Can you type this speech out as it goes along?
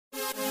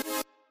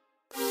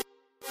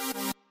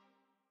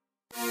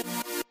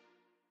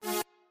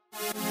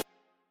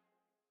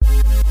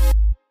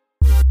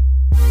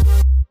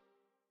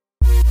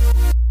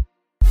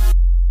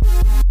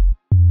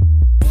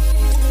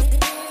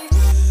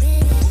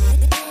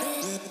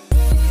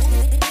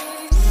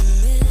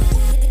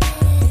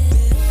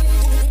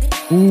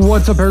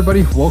What's up,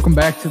 everybody? Welcome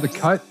back to The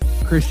Cut.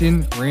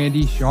 Christian,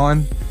 Randy,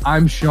 Sean.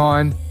 I'm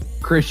Sean.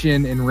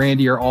 Christian and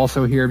Randy are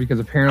also here because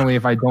apparently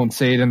if I don't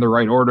say it in the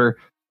right order,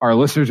 our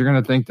listeners are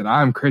going to think that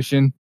I'm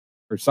Christian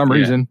for some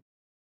reason.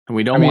 And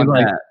we don't want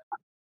that.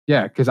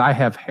 Yeah, because I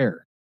have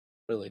hair.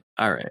 Really?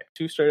 All right.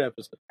 2 straight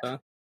episodes, huh?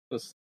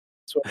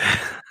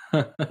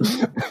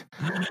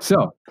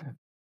 So,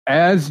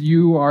 as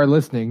you are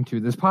listening to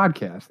this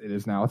podcast, it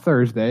is now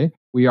Thursday.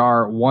 We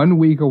are 1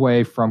 week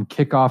away from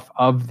kickoff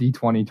of the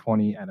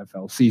 2020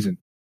 NFL season.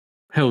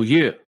 Hell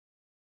yeah!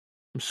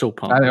 I'm so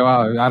pumped.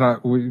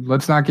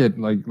 Let's not get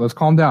let's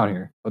calm down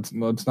here. Let's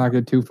not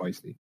get too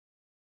feisty.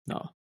 No,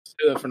 let's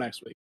do that for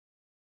next week.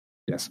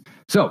 Yes.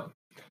 So,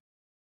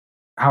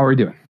 how are we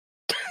doing?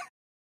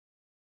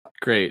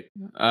 Great.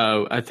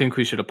 I think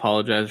we should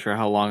apologize for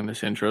how long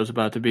this intro is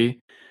about to be.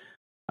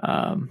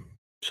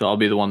 So I'll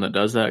be the one that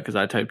does that because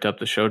I typed up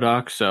the show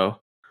doc. So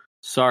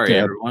sorry,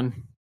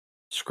 everyone.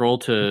 Scroll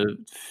to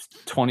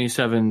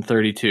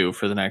 27:32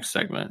 for the next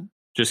segment.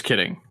 Just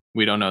kidding.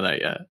 We don't know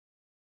that yet.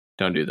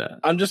 Don't do that.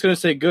 I'm just going to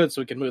say good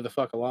so we can move the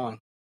fuck along.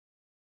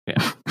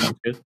 Yeah, sounds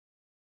good.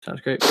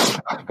 Sounds great.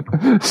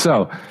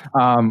 So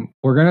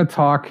we're going to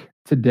talk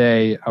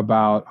today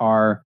about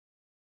our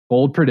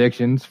bold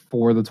predictions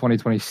for the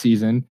 2020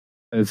 season.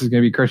 This is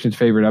going to be Christian's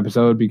favorite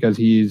episode because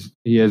he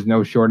has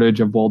no shortage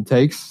of bold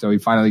takes. So he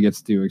finally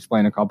gets to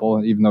explain a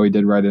couple, even though he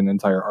did write an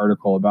entire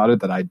article about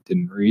it that I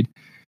didn't read.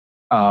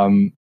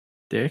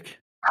 Dick.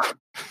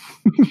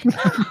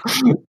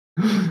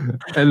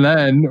 And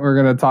then we're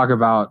going to talk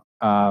about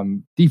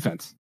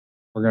defense.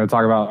 We're going to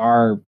talk about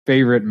our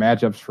favorite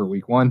matchups for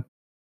week 1.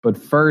 But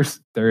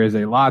first, there is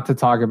a lot to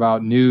talk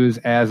about. News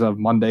as of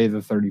Monday, the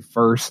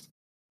 31st.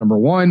 Number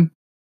 1,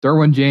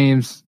 Derwin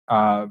James.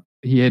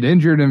 He had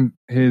injured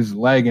his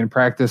leg in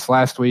practice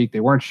last week.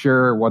 They weren't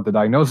sure what the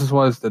diagnosis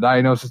was. The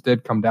diagnosis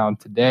did come down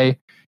today.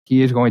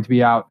 He is going to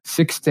be out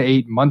 6 to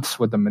 8 months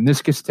with a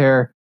meniscus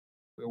tear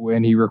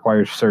when he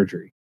requires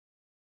surgery.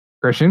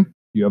 Christian,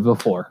 you have the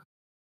floor.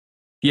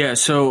 Yeah,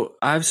 so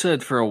I've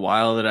said for a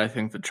while that I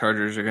think the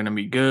Chargers are going to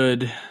be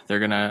good. They're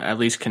going to at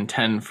least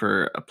contend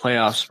for a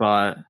playoff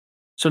spot.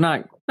 So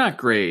not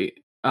great,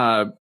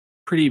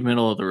 pretty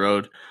middle of the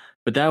road.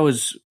 But that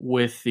was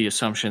with the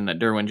assumption that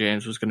Derwin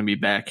James was going to be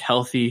back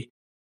healthy.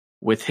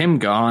 With him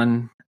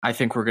gone, I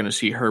think we're going to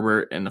see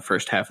Herbert in the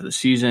first half of the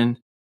season,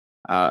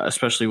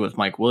 especially with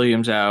Mike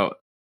Williams out.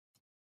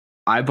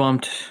 I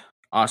bumped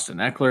Austin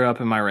Eckler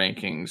up in my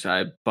rankings.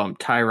 I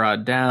bumped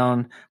Tyrod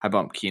down. I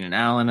bumped Keenan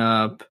Allen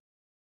up.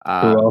 Who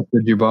else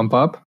did you bump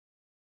up?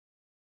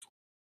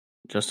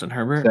 Justin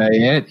Herbert.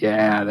 Say it.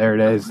 Yeah, there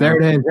it is. There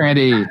it is,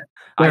 Randy.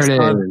 There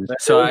it is.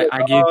 So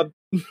I gave...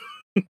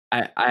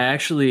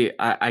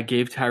 I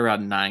gave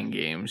Tyrod 9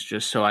 games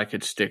just so I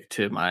could stick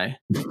to my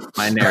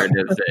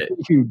narrative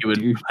that he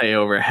would play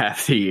over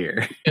half the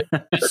year.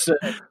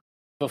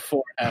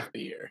 Before half the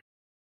year.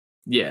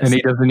 Yes. And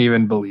he doesn't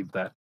even believe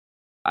that.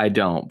 I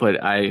don't,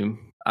 but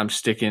I'm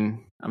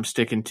sticking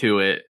to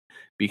it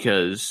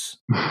because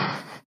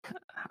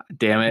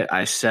damn it,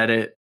 I said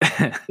it.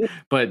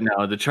 But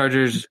no, the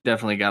Chargers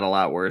definitely got a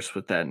lot worse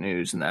with that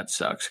news, and that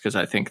sucks because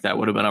I think that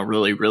would have been a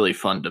really, really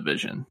fun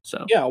division.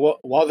 So yeah, well,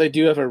 while they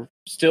do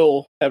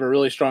still have a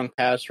really strong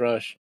pass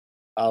rush,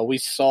 we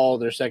saw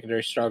their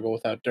secondary struggle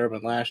without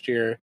Durbin last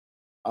year.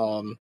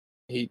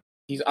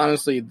 He's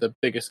honestly the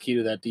biggest key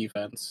to that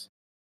defense.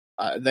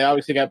 They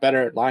obviously got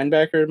better at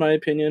linebacker, in my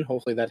opinion.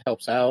 Hopefully that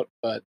helps out,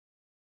 but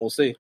we'll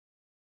see.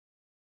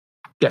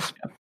 Yes.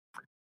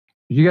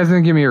 You guys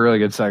didn't give me a really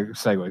good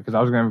segue because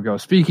I was going to go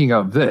speaking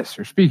of this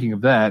or speaking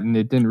of that, and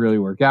it didn't really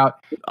work out.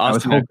 I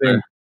was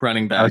hoping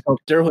running back.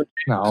 Derwin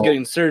is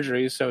getting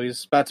surgery, so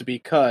he's about to be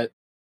cut.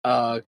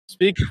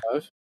 Speaking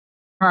of,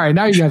 all right,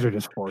 now you guys are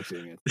just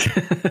forcing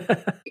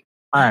it.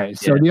 All right,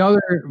 so the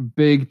other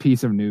big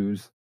piece of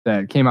news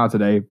that came out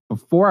today,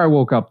 before I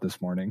woke up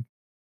this morning,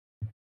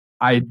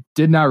 I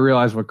did not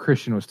realize what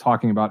Christian was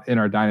talking about in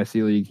our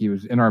Dynasty League. He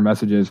was in our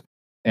messages.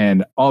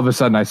 And all of a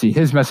sudden, I see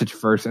his message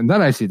first, and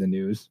then I see the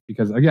news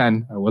because,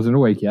 again, I wasn't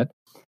awake yet.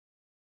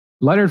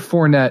 Leonard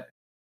Fournette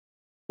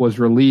was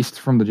released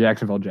from the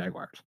Jacksonville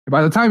Jaguars. And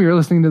by the time you're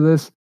listening to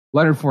this,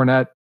 Leonard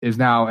Fournette is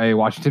now a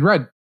Washington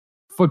Red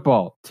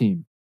football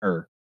team.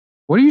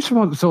 What are you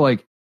supposed to? So,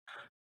 like,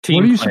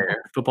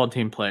 football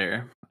team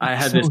player. I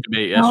had this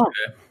debate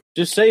yesterday.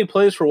 Just say he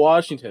plays for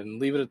Washington.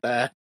 Leave it at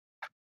that.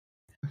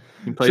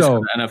 He plays for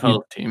the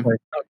NFL team.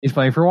 He's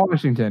playing for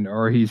Washington,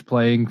 or he's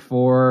playing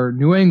for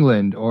New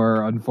England,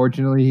 or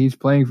unfortunately,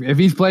 if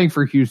he's playing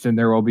for Houston,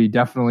 there will be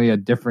definitely a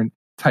different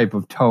type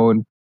of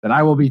tone that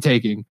I will be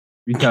taking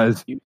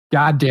because,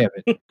 God damn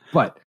it.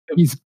 But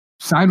he's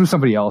signed with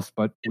somebody else,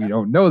 but we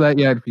don't know that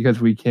yet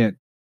because we can't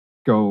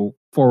go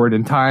forward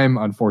in time,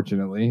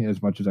 unfortunately, as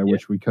much as I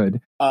wish we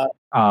could.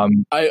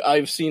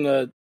 I've seen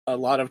a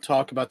lot of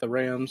talk about the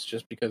Rams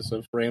just because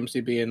of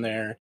Ramsey being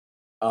there.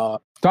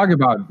 Talk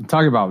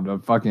about a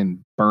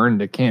fucking burn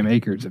to Cam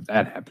Akers if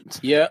that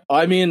happens. Yeah,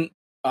 I mean,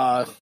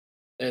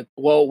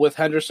 with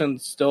Henderson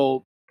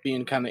still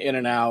being kind of in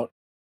and out,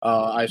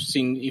 I've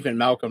seen even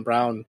Malcolm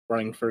Brown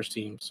running first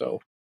team,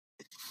 so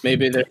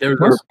maybe there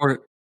was a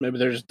report. Maybe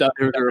they're just done.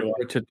 There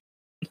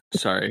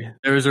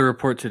was a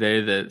report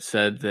today that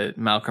said that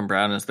Malcolm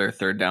Brown is their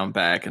third down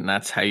back, and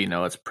that's how you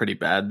know it's pretty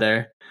bad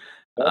there.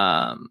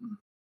 But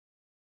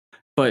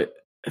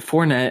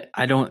Fournette,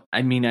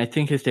 I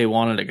think if they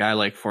wanted a guy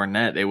like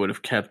Fournette, they would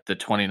have kept the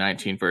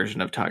 2019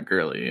 version of Todd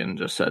Gurley and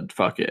just said,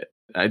 fuck it.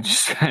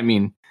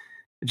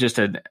 Just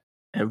a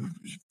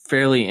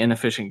fairly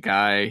inefficient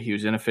guy. He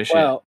was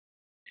inefficient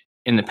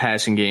in the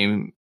passing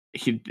game.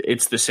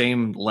 It's the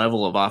same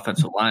level of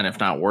offensive line, if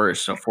not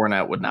worse. So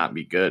Fournette would not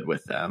be good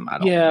with them.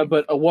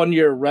 But a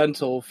 1-year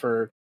rental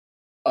for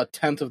a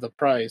tenth of the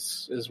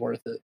price is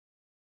worth it.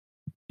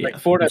 Like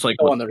Fournette's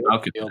on the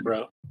deal,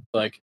 bro.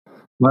 Like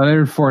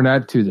Leonard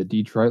Fournette to the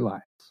Detroit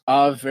Lions.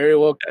 Very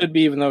well could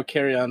be, even though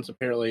Carry-On's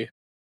apparently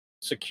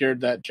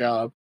secured that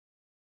job.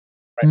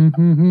 Right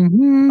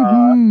me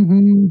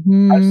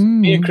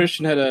and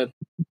Christian had a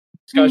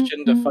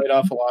discussion to fight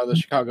off a lot of the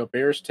Chicago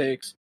Bears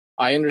takes.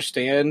 I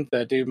understand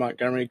that David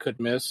Montgomery could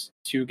miss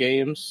 2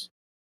 games,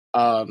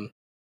 but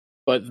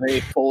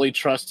they fully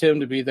trust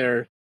him to be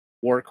their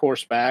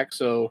workhorse back.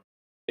 So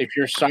if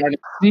you're starting,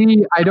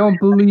 I don't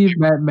believe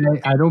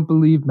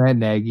Matt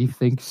Nagy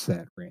thinks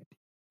that, Randy.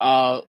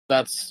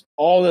 That's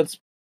all that's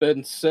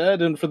been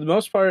said, and for the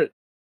most part,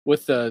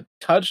 with the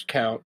touch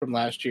count from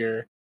last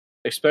year,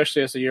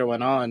 especially as the year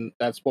went on,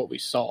 that's what we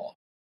saw.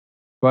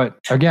 But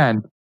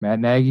again, Matt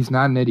Nagy's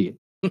not an idiot.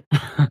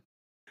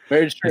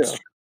 Very true.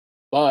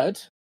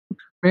 But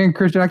man,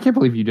 Christian, I can't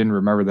believe you didn't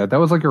remember that. That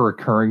was like a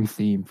recurring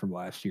theme from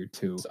last year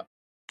too. So,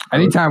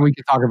 anytime we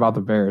can talk about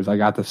the Bears, I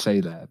got to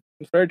say that.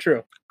 It's very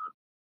true.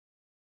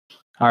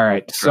 All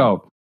right.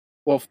 So,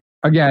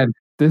 again,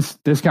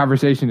 this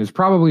conversation is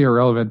probably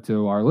irrelevant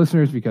to our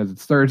listeners because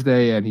it's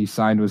Thursday and he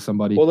signed with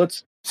somebody. Well,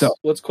 let's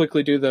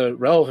quickly do the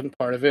relevant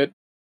part of it.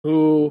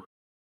 Who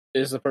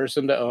is the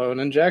person to own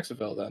in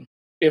Jacksonville then,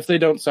 if they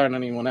don't sign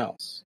anyone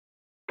else?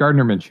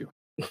 Gardner Minshew.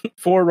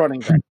 4 running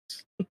backs.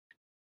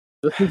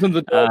 This isn't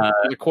the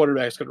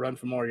quarterbacks could run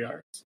for more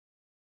yards.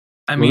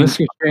 This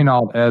is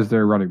Reynolds as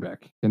their running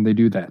back. Can they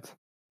do that?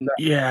 No.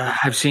 Yeah,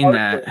 I've seen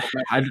that.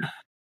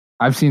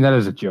 I've seen that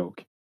as a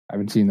joke. I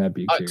haven't seen that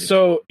being serious.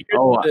 So here's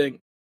the thing.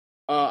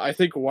 I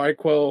think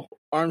Wyquell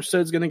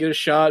Armstead's going to get a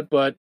shot,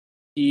 but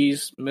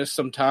he's missed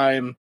some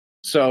time.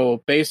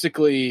 So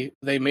basically,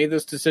 they made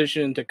this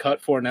decision to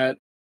cut Fournette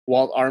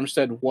while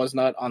Armstead was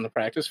not on the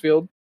practice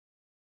field.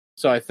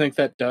 So I think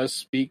that does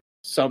speak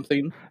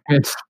something.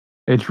 It's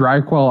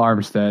Wyquell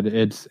Armstead.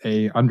 It's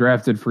a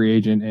undrafted free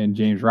agent in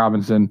James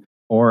Robinson,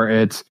 or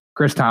it's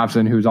Chris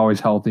Thompson, who's always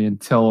healthy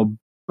until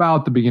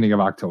about the beginning of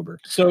October.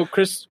 So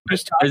Chris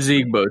Thompson,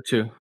 Ezigbo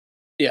too.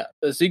 Yeah,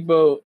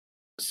 Ezigbo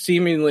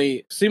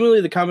seemingly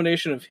the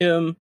combination of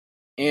him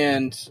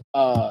and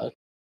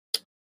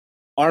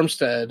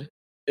Armstead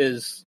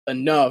is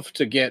enough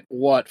to get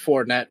what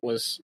Fournette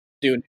was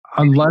doing.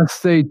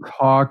 Unless they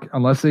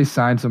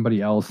sign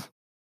somebody else,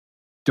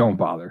 don't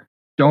bother.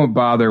 Don't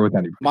bother with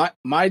anybody.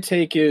 My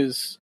take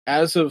is,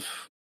 as of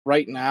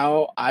right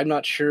now, I'm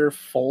not sure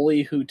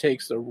fully who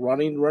takes the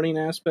running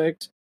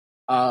aspect.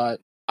 I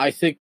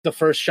think the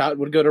first shot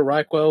would go to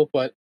Wyquell,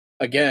 but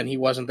again, he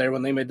wasn't there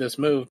when they made this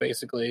move,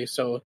 basically.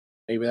 So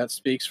maybe that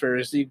speaks for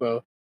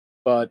Ezigbo.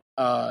 But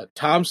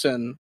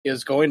Thompson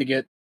is going to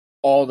get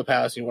all the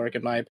passing work,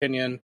 in my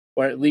opinion,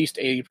 or at least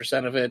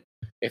 80% of it.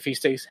 If he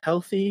stays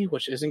healthy,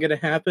 which isn't going to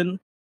happen,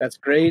 that's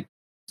great.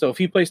 So if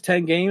he plays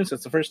 10 games,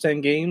 that's the first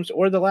 10 games,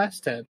 or the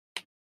last 10.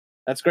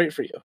 That's great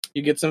for you.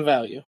 You get some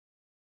value.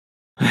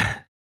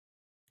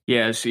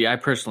 Yeah, see, I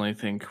personally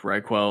think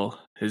Wyquell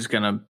is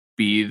going to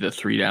be the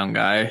 3-down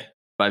guy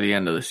by the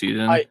end of the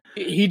season.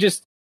 He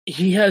didn't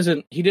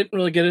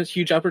really get a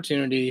huge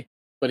opportunity,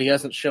 but he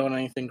hasn't shown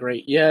anything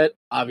great yet.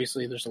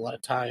 Obviously, there's a lot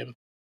of time.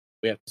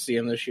 We have to see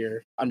him this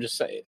year. I'm just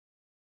saying.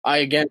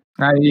 I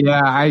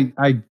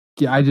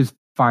just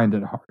find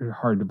it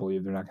hard to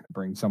believe they're not going to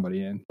bring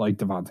somebody in like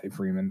Devontae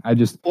Freeman. I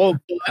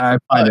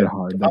find it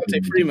hard.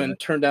 Devontae Freeman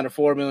turned down a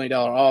 $4 million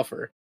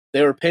offer.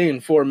 They were paying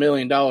 $4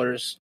 million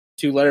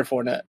to Leonard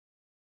Fournette.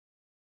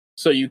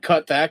 So you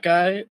cut that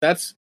guy. I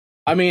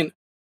understand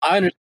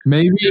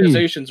maybe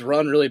organizations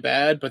run really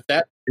bad, but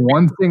that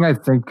one thing I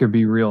think could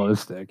be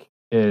realistic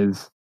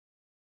is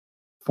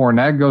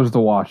Fournette goes to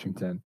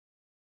Washington,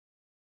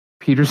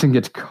 Peterson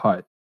gets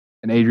cut,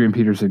 and Adrian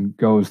Peterson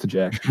goes to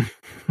Jacksonville.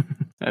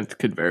 That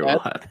could very well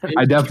happen.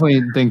 I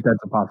definitely think that's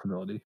a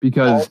possibility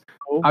because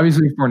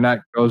obviously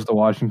Fournette goes to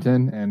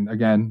Washington, and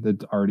again,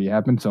 that already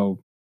happened. So,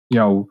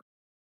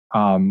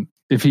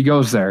 if he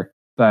goes there,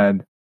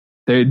 then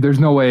there's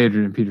no way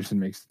Adrian Peterson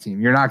makes the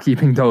team. You're not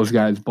keeping those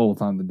guys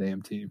both on the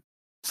damn team.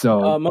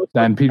 So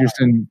then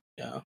Peterson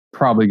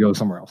probably goes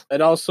somewhere else.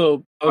 It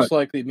also most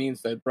likely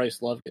means that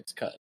Bryce Love gets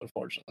cut,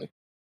 unfortunately.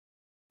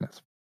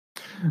 Yes.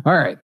 All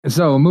right.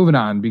 So moving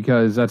on,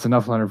 because that's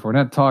enough Leonard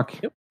Fournette talk.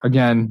 Yep.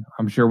 Again,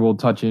 I'm sure we'll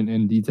touch it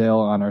in detail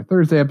on our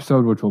Thursday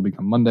episode, which will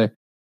become Monday.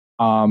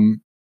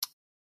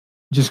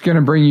 Just going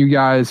to bring you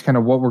guys kind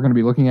of what we're going to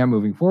be looking at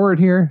moving forward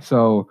here.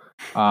 So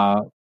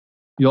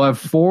You'll have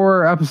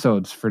 4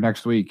 episodes for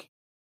next week.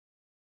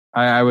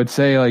 I would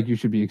say like you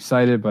should be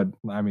excited, but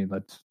I mean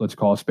let's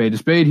call a spade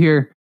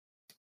here.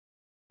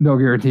 No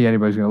guarantee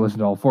anybody's going to listen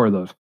to all 4 of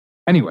those.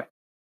 Anyway,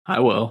 I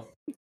will.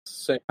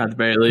 At the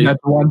very least.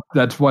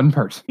 That's one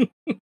person.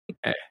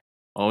 Okay.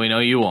 Well, we know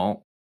you won't.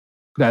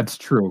 That's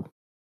true.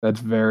 That's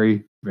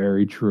very,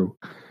 very true.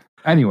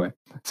 Anyway,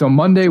 so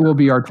Monday will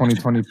be our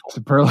 2020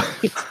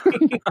 superlatives.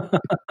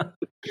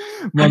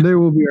 Monday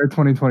will be our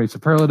 2020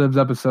 superlatives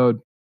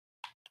episode.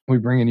 We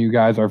bring in you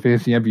guys our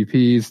fantasy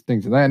MVPs,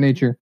 things of that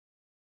nature.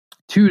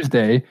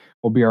 Tuesday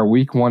will be our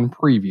week 1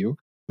 preview.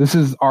 This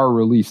is our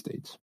release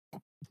dates.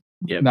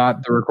 Yep.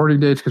 Not the recording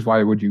dates, because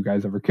why would you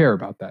guys ever care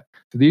about that?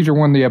 So these are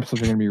when the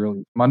episodes are going to be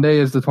released. Monday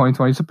is the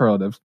 2020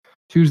 superlatives.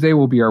 Tuesday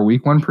will be our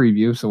week 1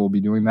 preview, so we'll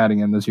be doing that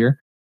again this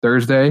year.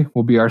 Thursday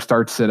will be our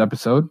start-sit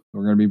episode.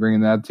 We're going to be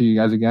bringing that to you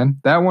guys again.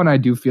 That one I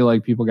do feel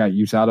like people got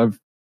use out of.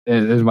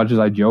 As much as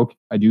I joke,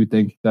 I do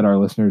think that our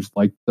listeners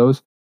like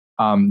those.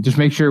 Just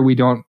make sure we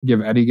don't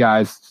give any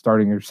guys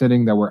starting or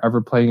sitting that we're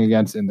ever playing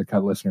against in the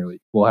Cut Listener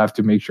League. We'll have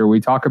to make sure we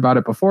talk about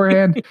it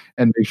beforehand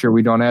and make sure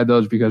we don't add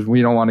those because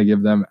we don't want to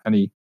give them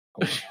any.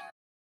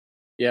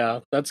 Yeah,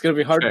 that's going to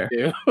be hard to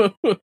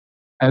do.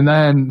 And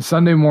then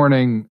Sunday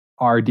morning,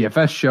 our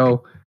DFS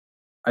show.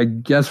 I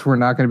guess we're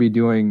not going to be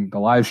doing the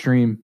live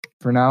stream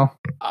for now.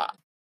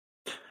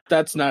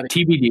 That's not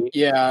TBD.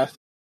 Yeah,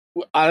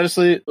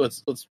 honestly,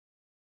 let's put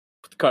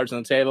the cards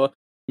on the table.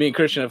 Me and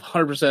Christian have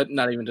 100%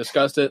 not even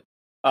discussed it.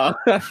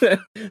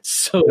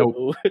 So,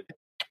 nope.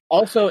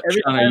 Also,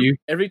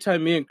 every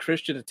time me and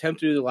Christian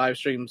attempt to do the live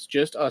streams,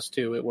 just us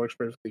two, it works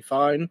perfectly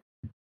fine.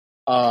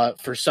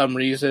 For some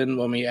reason,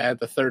 when we add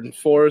the 3rd and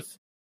 4th,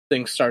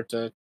 things start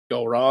to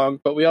go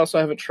wrong. But we also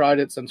haven't tried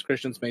it since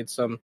Christian's made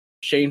some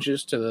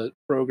changes to the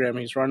program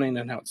he's running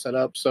and how it's set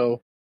up.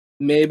 So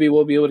maybe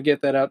we'll be able to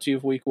get that out to you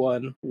for week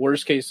 1.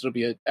 Worst case, it'll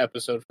be an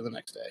episode for the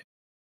next day.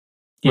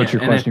 What's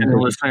your question?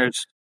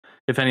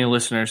 If any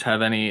listeners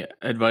have any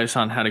advice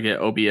on how to get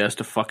OBS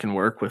to fucking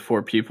work with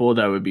 4 people,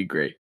 that would be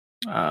great.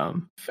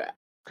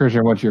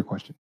 Christian, what's your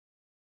question?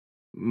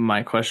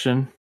 My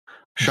question?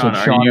 Sean,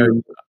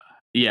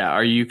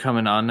 are you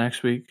coming on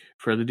next week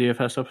for the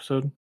DFS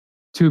episode?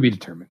 To be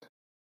determined.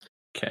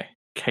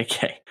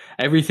 Okay.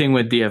 Everything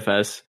with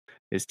DFS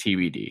is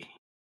TBD.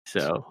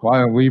 So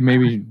why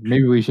maybe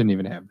we shouldn't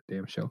even have the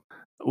damn show.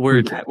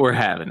 We're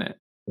having it.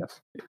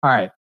 Yes. All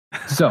right.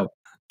 So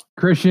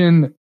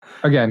Christian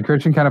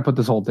kind of put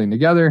this whole thing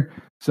together.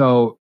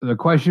 So the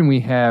question we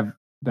have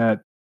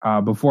that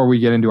before we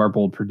get into our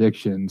bold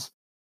predictions,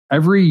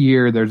 every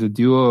year there's a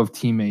duo of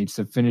teammates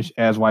that finish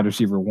as wide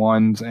receiver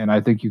 1s, and I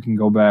think you can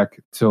go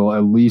back till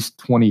at least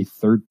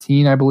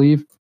 2013, I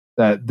believe,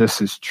 that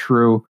this is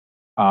true.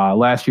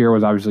 Last year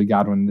was obviously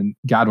Godwin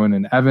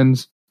and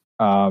Evans.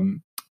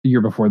 The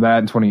year before that,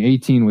 in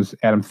 2018, was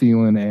Adam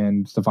Thielen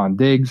and Stephon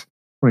Diggs.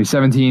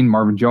 2017,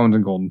 Marvin Jones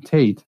and Golden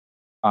Tate.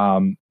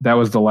 That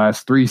was the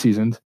last 3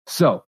 seasons.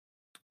 So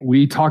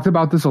we talked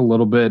about this a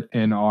little bit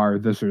in our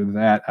this or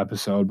that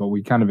episode, but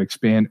we're kind of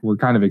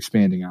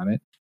expanding on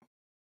it.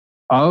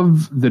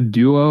 Of the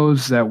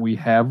duos that we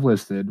have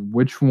listed,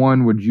 which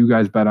one would you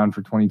guys bet on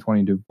for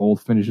 2020 to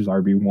both finish as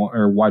RB1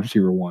 or wide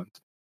receiver 1s?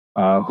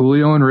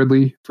 Julio and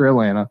Ridley for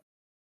Atlanta,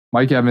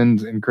 Mike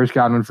Evans and Chris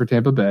Godwin for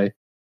Tampa Bay,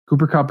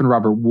 Cooper Kupp and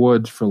Robert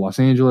Woods for Los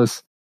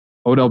Angeles,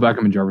 Odell Beckham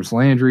and Jarvis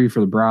Landry for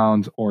the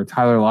Browns, or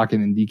Tyler Lockett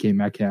and DK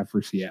Metcalf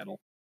for Seattle?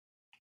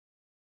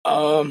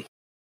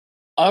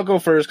 I'll go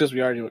first because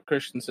we already know what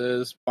Christian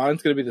says.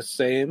 Mine's going to be the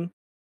same.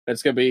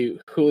 It's going to be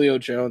Julio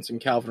Jones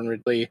and Calvin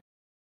Ridley.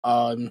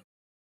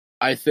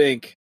 I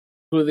think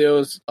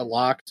Julio's a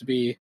lock to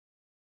be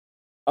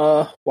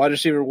wide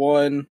receiver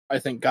 1. I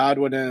think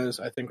Godwin is.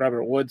 I think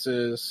Robert Woods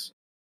is.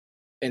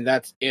 And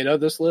that's it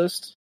of this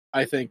list.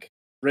 I think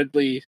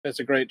Ridley has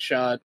a great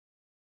shot.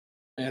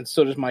 And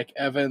so does Mike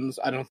Evans.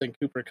 I don't think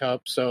Cooper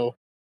Kupp. So,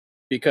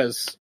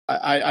 because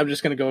I'm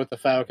just going to go with the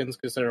Falcons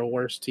because they're a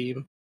worse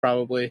team,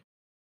 probably,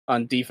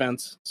 on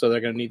defense. So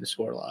they're going to need to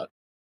score a lot.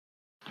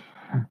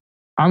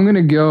 I'm going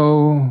to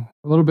go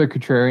a little bit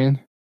contrarian.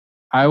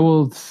 I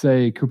will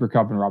say Cooper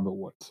Kupp and Robert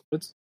Woods.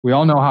 We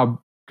all know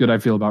how good I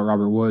feel about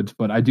Robert Woods,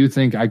 but I do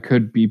think I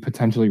could be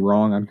potentially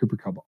wrong on Cooper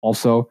Kupp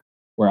also,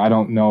 where I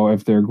don't know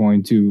if they're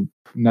going to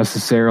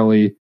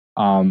necessarily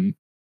run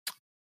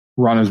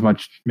as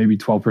much, maybe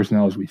 12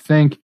 personnel as we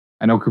think.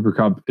 I know Cooper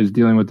Kupp is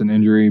dealing with an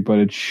injury, but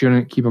it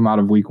shouldn't keep him out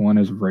of week 1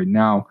 as of right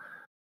now.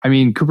 I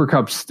mean, Cooper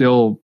Kupp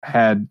still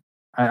had,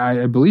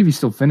 I believe he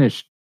still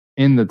finished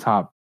in the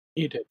top.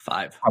 He did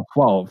 5. Top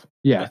 12.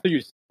 Yeah. At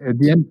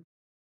the end.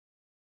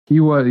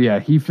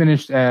 He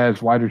finished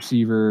as wide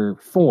receiver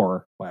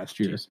 4 last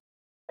year. Jeez.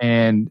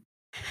 And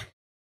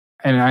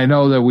I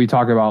know that we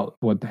talk about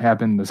what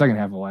happened the second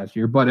half of last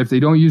year, but if they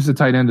don't use the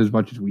tight end as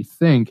much as we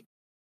think,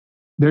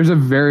 there's a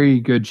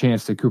very good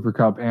chance that Cooper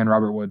Kupp and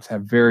Robert Woods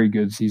have very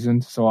good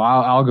seasons. So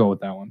I'll go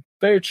with that one.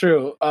 Very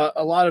true.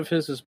 A lot of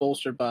his is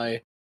bolstered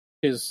by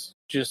his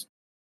just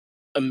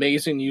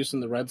amazing use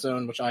in the red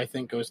zone, which I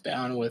think goes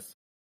down with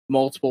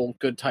multiple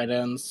good tight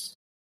ends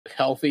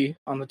healthy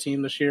on the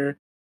team this year.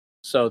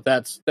 So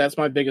that's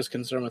my biggest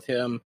concern with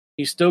him.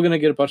 He's still going to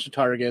get a bunch of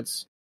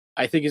targets.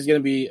 I think he's going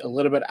to be a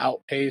little bit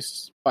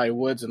outpaced by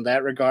Woods in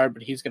that regard,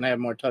 but he's going to have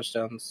more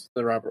touchdowns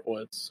than Robert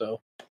Woods. So,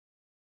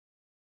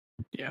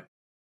 yeah.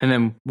 And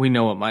then we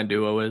know what my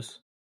duo is.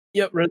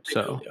 Yep.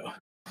 So,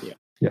 yeah.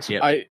 Yes.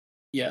 Yep.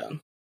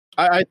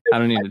 I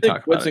don't need to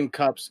talk Woods about and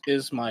Cups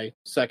is my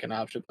second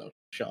option, though,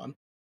 Sean.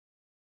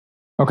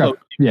 Okay.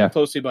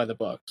 Closely by the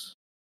Bucks.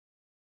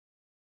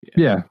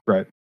 Yeah.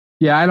 Right.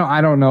 Yeah. I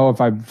don't know if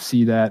I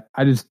see that.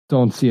 I just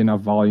don't see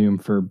enough volume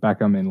for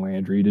Beckham and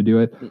Landry to do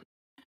it.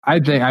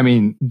 I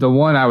mean, the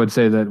one I would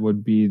say that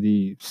would be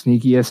the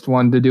sneakiest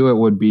one to do it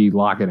would be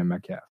Lockett and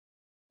Metcalf.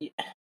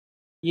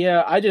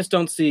 Yeah, I just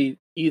don't see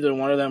either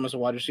one of them as a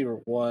wide receiver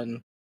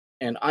one.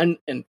 And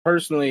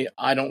personally,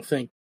 I don't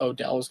think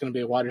Odell is going to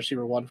be a wide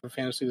receiver one for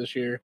fantasy this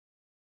year.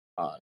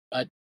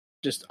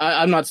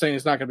 I'm not saying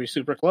it's not going to be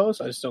super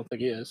close. I just don't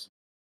think he is.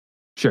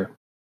 Sure.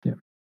 Yeah.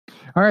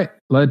 All right.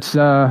 Let's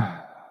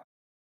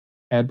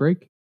ad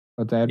break.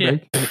 Let's ad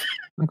break. Okay.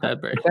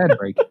 Ad break. Ad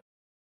break.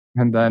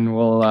 And then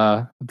we'll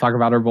talk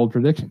about our bold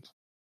predictions.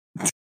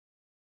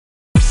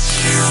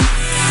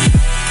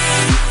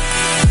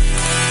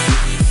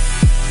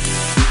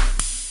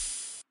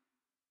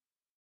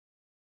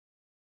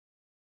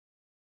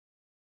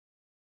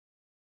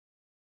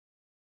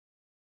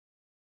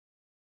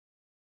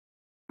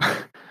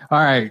 All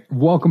right,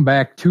 welcome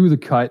back to the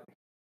cut.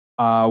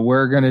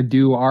 We're going to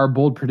do our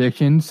bold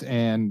predictions,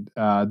 and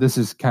this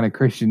is kind of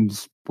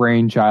Christian's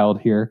brainchild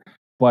here,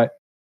 but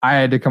I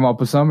had to come up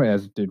with some,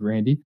 as did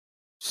Randy.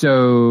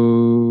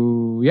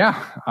 So,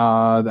 yeah,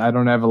 I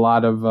don't have a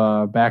lot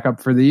of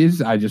backup for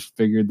these. I just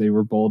figured they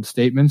were bold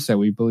statements that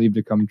we believe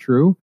to come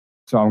true,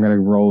 so I'm going to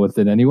roll with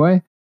it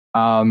anyway.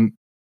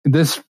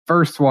 This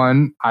first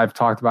one I've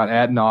talked about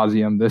ad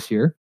nauseum this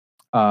year.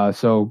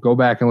 So go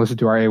back and listen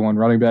to our A1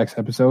 running backs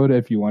episode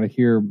if you want to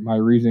hear my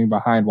reasoning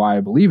behind why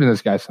I believe in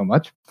this guy so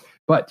much.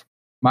 But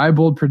my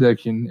bold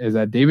prediction is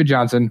that David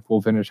Johnson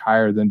will finish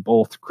higher than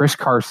both Chris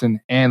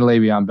Carson and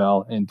Le'Veon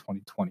Bell in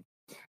 2020.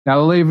 Now,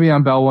 the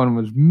Le'Veon Bell one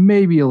was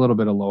maybe a little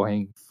bit of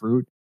low-hanging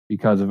fruit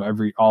because of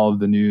all of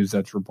the news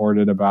that's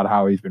reported about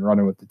how he's been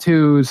running with the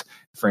twos.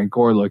 Frank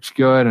Gore looks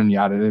good and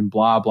yada and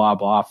blah, blah,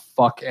 blah.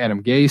 Fuck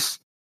Adam Gase.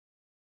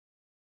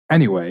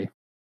 Anyway.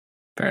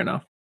 Fair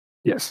enough.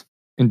 Yes.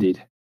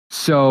 Indeed.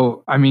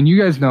 So, I mean,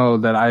 you guys know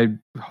that I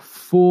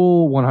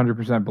full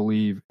 100%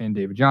 believe in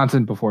David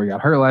Johnson before he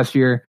got hurt last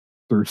year.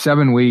 Through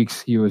 7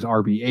 weeks, he was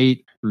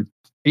RB8. Through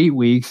 8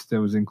 weeks,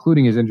 that was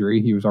including his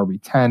injury, he was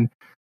RB10.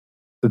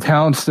 The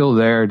talent's still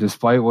there,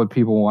 despite what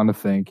people want to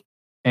think.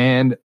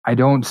 And I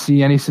don't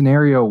see any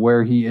scenario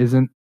where he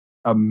isn't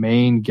a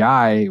main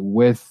guy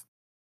with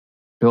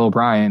Bill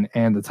O'Brien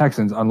and the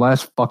Texans,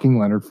 unless fucking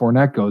Leonard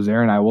Fournette goes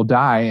there, and I will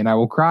die and I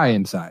will cry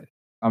inside.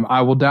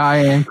 I will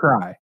die and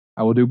cry.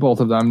 I will do both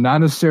of them, not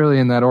necessarily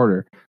in that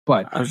order.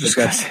 But I was just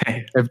going to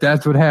say, if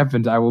that's what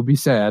happens, I will be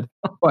sad.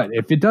 But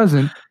if it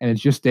doesn't, and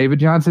it's just David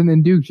Johnson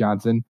and Duke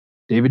Johnson,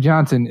 David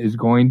Johnson is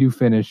going to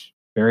finish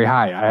very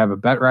high. I have a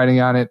bet riding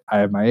on it. I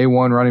have my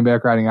A1 running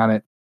back riding on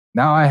it.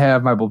 Now I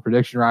have my bold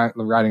prediction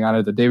riding on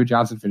it that David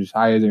Johnson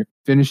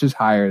finishes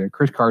higher than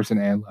Chris Carson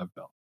and Lev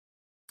Bell.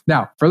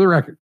 Now, for the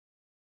record,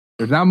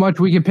 there's not much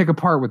we can pick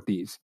apart with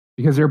these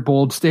because they're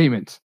bold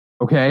statements.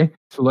 Okay,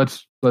 so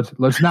let's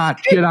not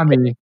shit on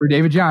me for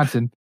David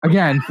Johnson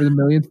again for the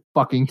millionth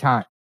fucking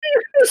time.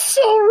 You're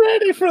so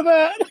ready for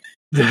that.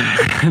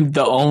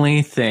 The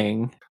only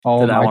thing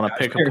that I want to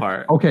pick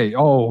apart. Okay.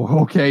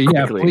 Oh, okay.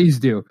 Yeah, Quickly. Please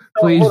do,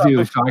 so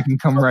I can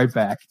come right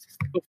back.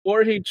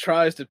 Before he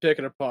tries to pick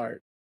it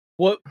apart,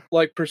 what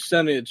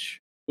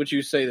percentage would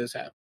you say this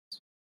happens?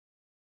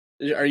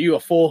 Are you a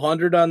full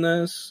 100 on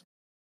this?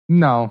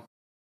 No,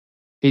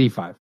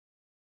 85.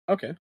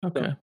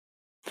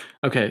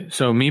 Okay,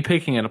 so me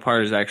picking it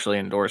apart is actually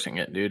endorsing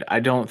it, dude. I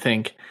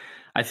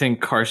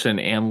think Carson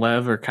and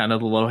Lev are kind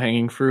of the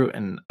low-hanging fruit,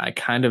 and I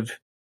kind of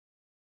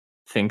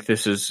think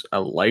this is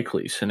a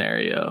likely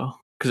scenario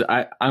because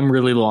I'm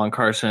really low on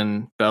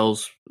Carson.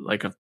 Bell's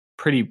like a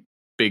pretty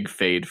big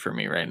fade for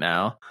me right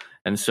now,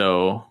 and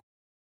so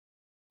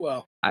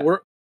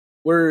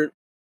we're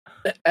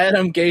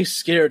Adam Gase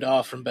scared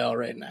off from Bell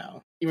right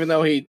now, even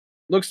though he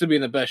looks to be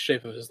in the best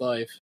shape of his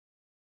life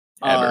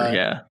ever.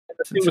 Yeah,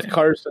 the thing with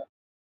Carson,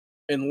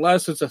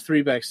 unless it's a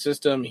 3-back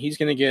system, he's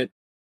going to get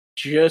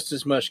just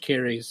as much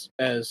carries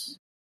as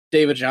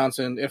David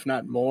Johnson, if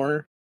not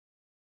more.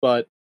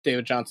 But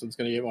David Johnson's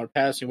going to get more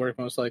passing work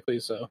most likely.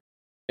 So,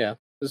 yeah,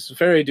 this is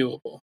very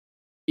doable,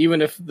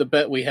 even if the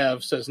bet we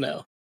have says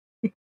no.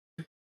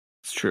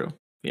 It's true.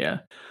 Yeah.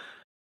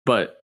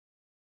 But,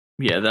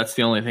 yeah, that's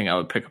the only thing I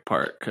would pick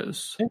apart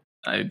because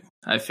I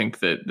think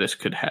that this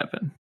could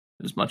happen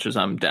as much as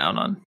I'm down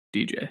on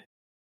DJ.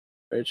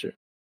 Very true.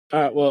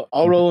 All right, well,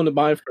 I'll roll into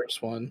my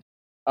first one.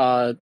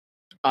 I'm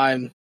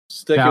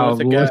sticking with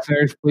the guy.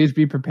 Listeners, please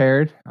be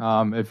prepared.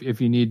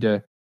 If you need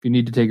to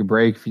take a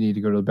break, if you need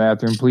to go to the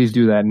bathroom, please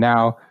do that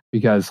now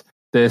because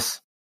there's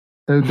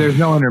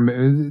no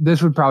intermission.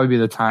 This would probably be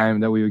the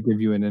time that we would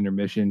give you an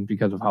intermission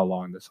because of how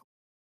long this.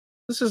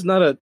 This is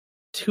not a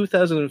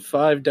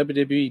 2005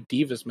 WWE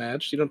Divas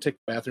match. You don't take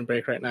a bathroom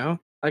break right now.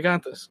 I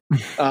got this.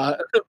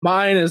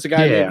 Mine is a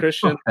guy named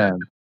Christian.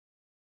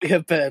 We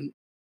have been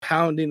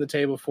pounding the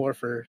table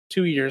for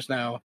 2 years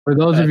now. For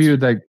those of you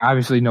that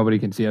obviously nobody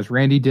can see us,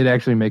 Randy did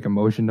actually make a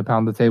motion to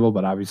pound the table,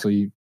 but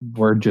obviously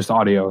we're just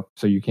audio,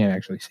 so you can't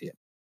actually see it.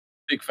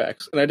 Big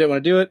facts. And I didn't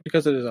want to do it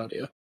because it is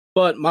audio.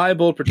 But my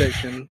bold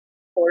prediction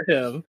for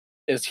him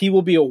is he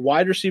will be a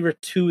wide receiver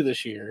 2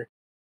 this year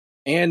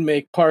and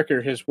make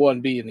Parker his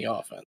 1B in the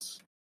offense.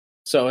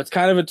 So it's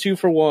kind of a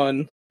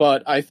 2-for-1,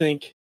 but I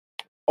think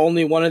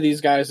only one of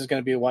these guys is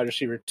going to be a wide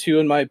receiver 2,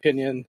 in my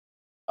opinion,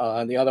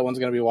 and the other one's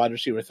going to be a wide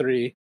receiver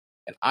 3.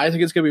 And I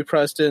think it's going to be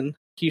Preston.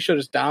 He showed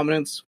his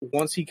dominance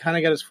once he kind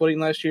of got his footing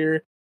last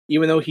year,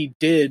 even though he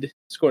did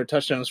score a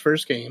touchdown in his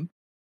first game.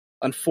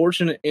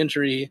 Unfortunate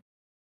injury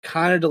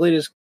kind of delayed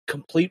his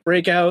complete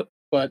breakout,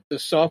 but the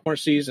sophomore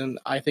season,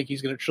 I think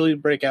he's going to truly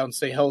break out and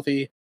stay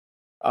healthy.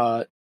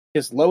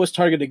 His lowest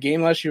targeted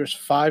game last year was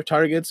 5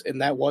 targets,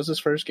 and that was his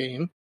first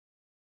game.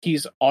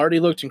 He's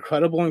already looked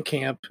incredible in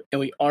camp, and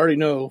we already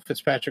know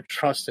Fitzpatrick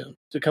trusts him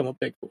to come up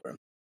big for him.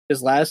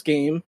 His last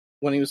game,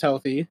 when he was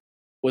healthy,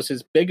 was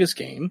his biggest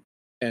game,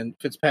 and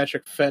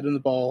Fitzpatrick fed him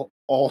the ball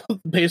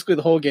basically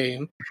the whole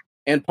game,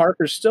 and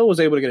Parker still was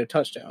able to get a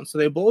touchdown. So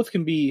they both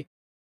can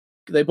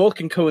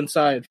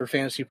coincide for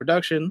fantasy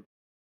production,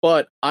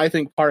 but I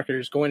think Parker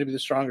is going to be the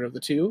stronger of the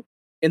two.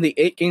 In the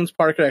 8 games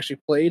Parker actually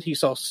played, he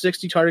saw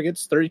 60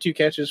 targets, 32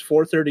 catches,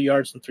 430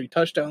 yards, and 3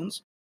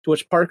 touchdowns, to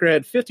which Parker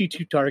had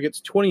 52 targets,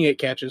 28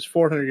 catches,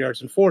 400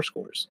 yards, and 4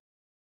 scores.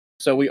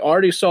 So we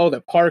already saw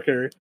that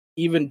Parker,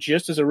 even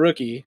just as a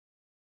rookie,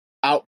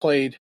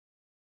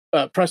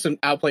 Preston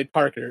outplayed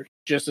Parker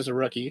just as a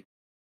rookie.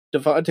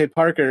 Devontae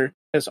Parker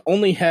has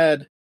only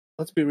had,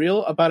 let's be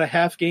real, about a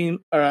half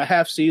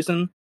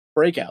season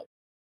breakout.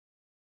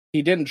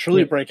 He didn't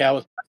truly break out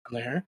with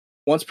Preston there.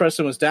 Once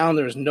Preston was down,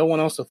 there was no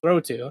one else to throw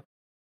to.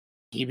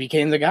 He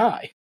became the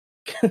guy.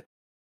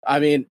 I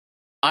mean,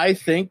 I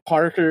think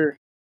Parker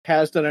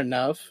has done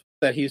enough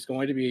that he's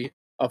going to be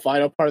a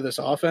vital part of this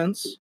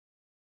offense.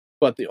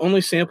 But the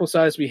only sample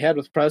size we had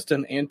with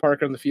Preston and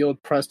Parker on the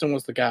field, Preston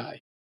was the guy.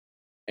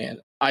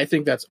 And I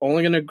think that's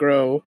only going to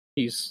grow.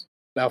 He's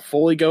now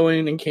fully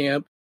going in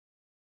camp.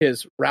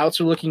 His routes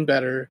are looking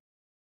better.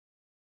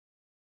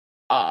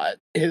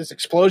 His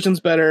explosion's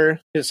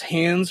better. His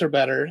hands are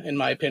better, in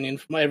my opinion,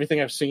 from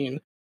everything I've seen.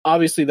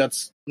 Obviously,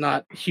 that's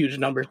not huge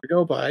numbers to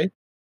go by.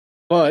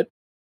 But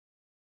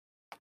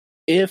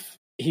if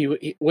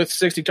he with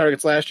 60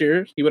 targets last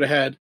year, he would have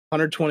had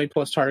 120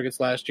 plus targets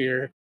last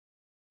year.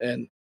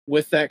 And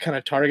with that kind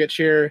of target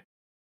share,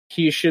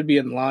 he should be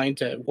in line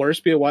to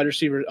worst be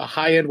a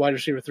high-end wide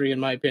receiver 3, in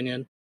my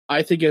opinion.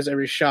 I think he has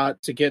every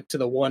shot to get to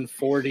the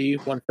 140,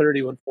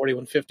 130, 140,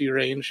 150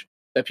 range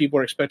that people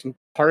are expecting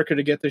Parker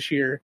to get this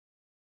year.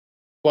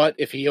 But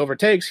if he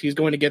overtakes, he's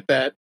going to get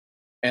that.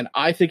 And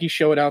I think he's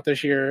showing out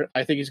this year.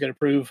 I think he's going to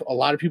prove a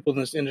lot of people in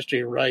this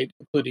industry right,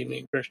 including me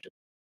and Christian.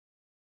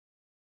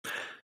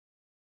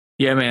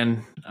 Yeah,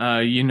 man.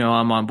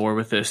 I'm on board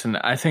with this. And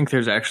I think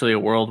there's actually a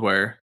world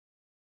where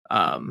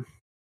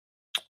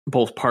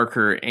both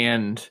Parker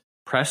and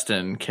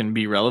Preston can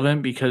be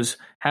relevant because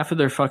half of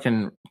their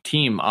fucking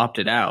team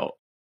opted out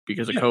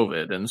because of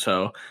COVID. And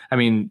so, I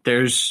mean,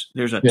 there's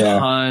a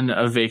ton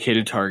of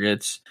vacated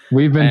targets.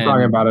 We've been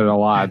talking about it a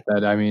lot.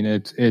 That I mean,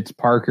 it's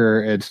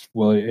Parker, it's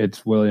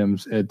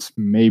Williams, it's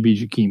maybe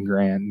Jakeem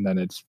Grant, and then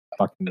it's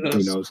fucking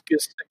who knows.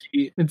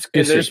 It's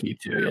Gesicki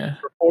too. Yeah.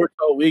 Reports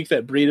all week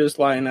that Breida's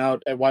lying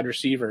out at wide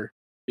receiver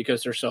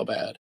because they're so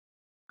bad.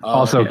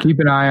 Also, keep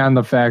an eye on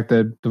the fact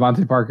that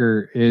Devontae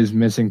Parker is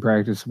missing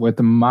practice with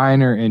a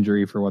minor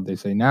injury for what they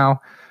say now.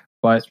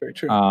 But that's very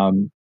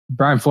true.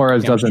 Brian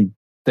Flores doesn't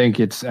think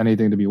it's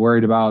anything to be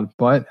worried about.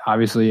 But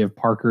obviously, if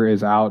Parker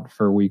is out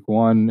for week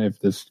 1, if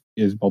this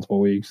is multiple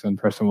weeks, then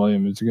Preston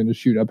Williams is going to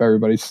shoot up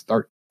everybody's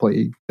start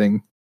play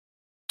thing.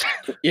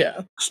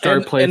 Yeah.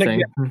 Start play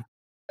thing.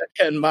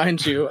 And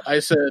mind you, I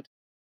said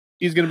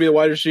he's going to be a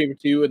wide receiver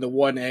 2 in the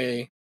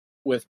 1A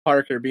with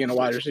Parker being a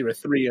wide receiver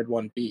 3 and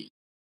 1B.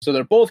 So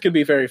they're both going to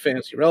be very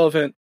fantasy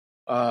relevant,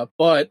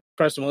 but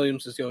Preston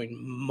Williams is going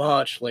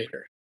much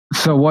later.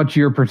 So what's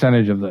your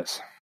percentage of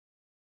this?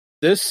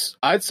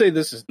 I'd say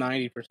this is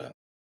 90%.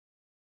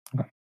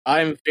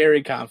 I'm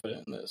very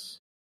confident in this.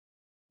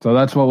 So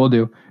that's what we'll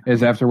do,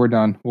 is after we're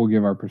done, we'll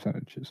give our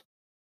percentages.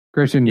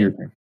 Christian, your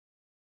thing.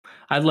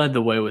 I led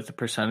the way with the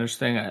percentage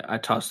thing. I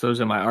tossed those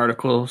in my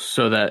article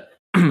so that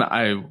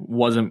I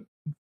wasn't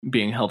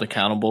being held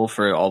accountable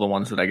for all the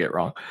ones that I get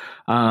wrong.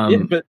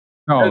 But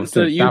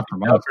so you're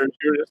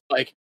just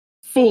like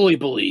fully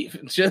believe.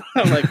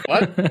 I'm like,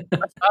 what?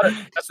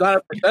 That's not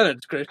a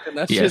percentage, Christian.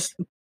 That's just.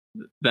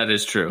 That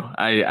is true.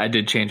 I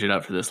did change it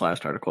up for this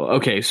last article.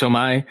 Okay, so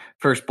my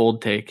first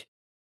bold take,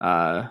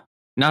 not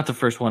the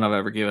first one I've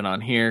ever given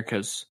on here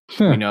because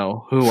you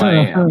know who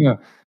I am.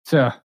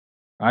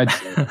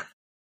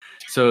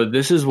 So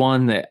this is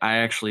one that I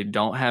actually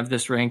don't have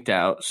this ranked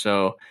out,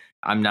 so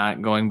I'm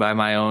not going by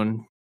my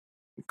own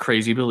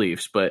crazy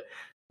beliefs, but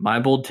My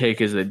bold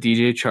take is that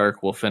DJ Chark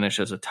will finish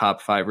as a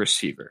top 5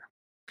 receiver.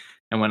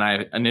 And when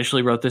I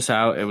initially wrote this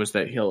out, it was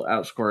that he'll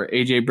outscore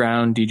A.J.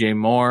 Brown, DJ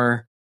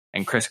Moore,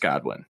 and Chris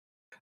Godwin.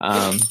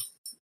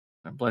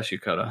 Bless you,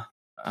 Coda.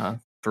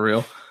 For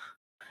real?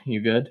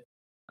 You good?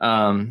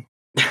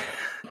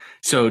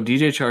 So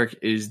DJ Chark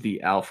is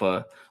the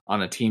alpha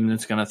on a team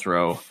that's going to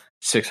throw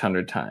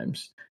 600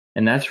 times.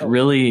 And that's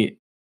really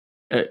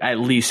at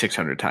least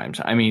 600 times.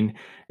 I mean,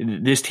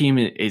 this team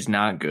is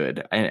not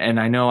good. And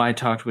I know I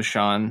talked with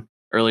Sean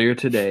earlier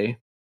today.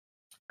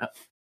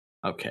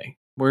 Okay.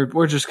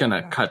 We're just going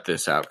to cut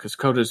this out because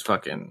Coda's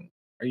fucking...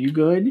 Are you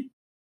good?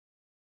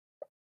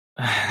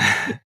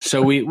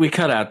 So we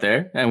cut out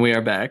there and we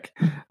are back.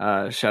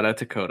 Shout out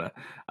to Coda.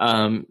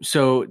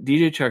 So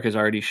DJ Chark has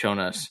already shown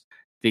us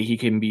that he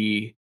can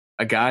be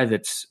a guy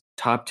that's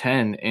top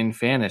 10 in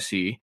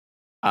fantasy.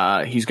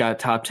 He's got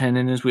top 10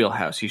 in his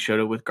wheelhouse. He showed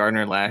it with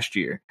Gardner last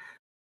year.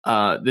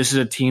 This is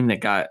a team that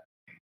got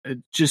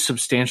just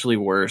substantially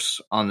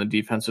worse on the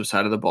defensive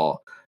side of the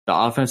ball. The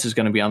offense is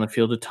going to be on the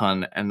field a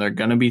ton, and they're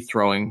going to be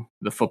throwing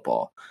the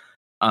football.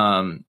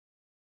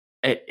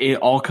 It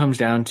all comes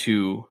down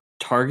to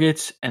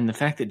targets and the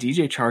fact that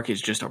DJ Chark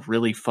is just a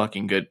really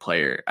fucking good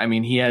player. I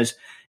mean, he has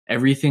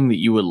everything that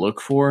you would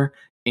look for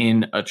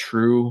in a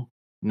true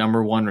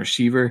number one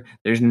receiver.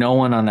 There's no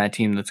one on that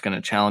team that's going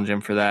to challenge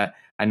him for that.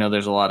 I know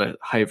there's a lot of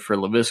hype for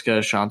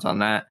LaVisca. Sean's on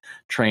that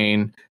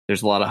train.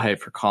 There's a lot of hype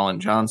for Colin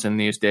Johnson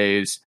these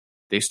days.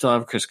 They still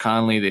have Chris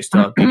Conley. They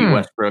still have D.D.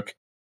 Westbrook.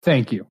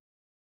 Thank you.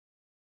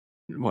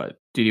 What?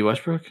 D.D.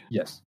 Westbrook?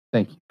 Yes.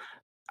 Thank you.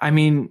 I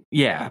mean,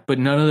 yeah, but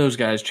none of those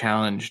guys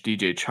challenge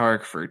DJ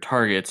Chark for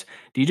targets.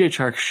 DJ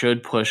Chark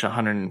should push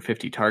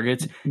 150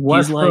 targets.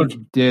 Westbrook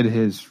did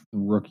his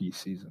rookie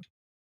season.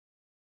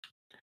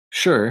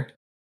 Sure.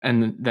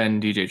 And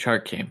then DJ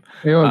Chark came.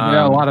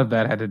 Yeah, a lot of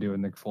that had to do with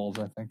Nick Foles,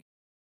 I think.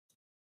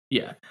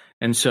 Yeah.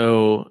 And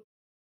so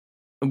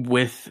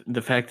with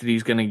the fact that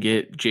he's going to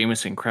get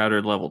Jamison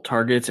Crowder level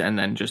targets and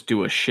then just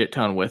do a shit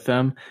ton with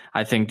them,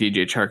 I think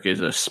DJ Chark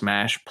is a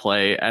smash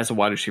play as a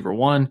wide receiver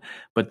 1.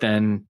 But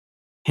then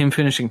him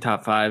finishing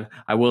top 5,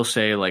 I will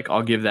say, like,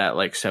 I'll give that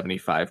like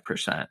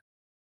 75%.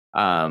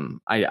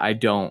 I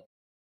don't,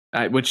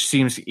 which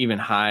seems even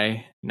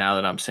high now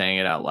that I'm saying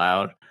it out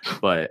loud,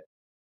 but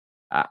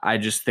I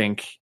just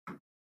think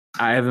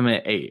I have him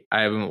at 8.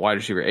 I have him at wide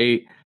receiver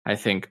 8. I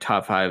think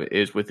top 5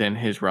 is within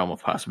his realm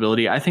of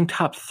possibility. I think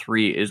top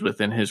 3 is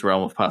within his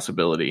realm of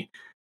possibility.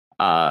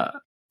 But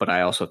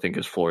I also think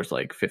his floor is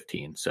like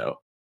 15. So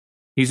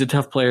he's a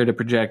tough player to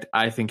project.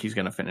 I think he's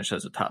going to finish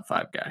as a top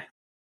 5 guy.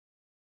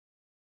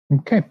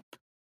 Okay.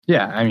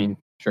 Yeah, I mean,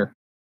 sure.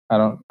 I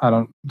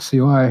don't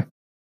see why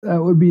that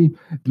would be.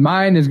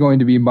 Mine is going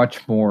to be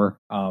much more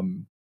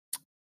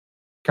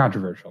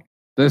controversial.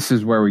 This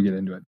is where we get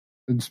into it.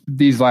 It's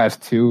these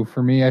last 2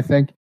 for me, I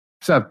think,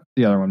 except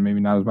the other one, maybe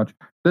not as much.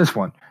 This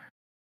one,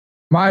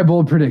 my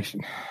bold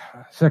prediction,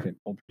 second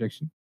bold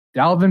prediction,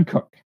 Dalvin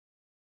Cook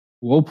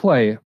will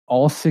play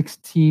all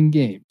 16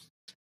 games.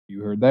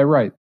 You heard that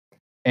right.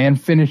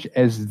 And finish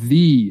as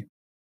the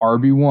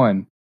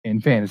RB1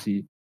 in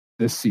fantasy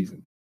this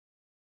season.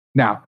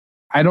 Now,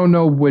 I don't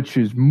know which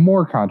is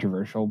more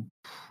controversial.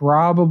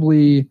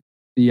 Probably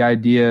the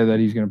idea that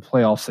he's going to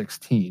play all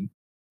 16.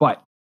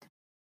 But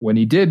when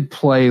he did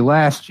play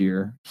last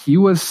year, he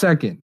was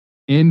second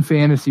in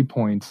fantasy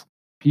points,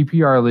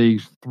 PPR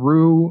leagues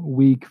through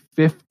week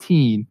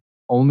 15,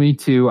 only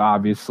to,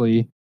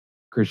 obviously,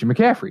 Christian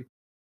McCaffrey.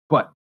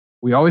 But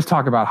we always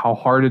talk about how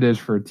hard it is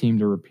for a team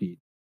to repeat.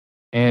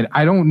 And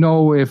I don't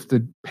know if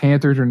the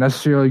Panthers are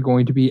necessarily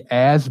going to be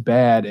as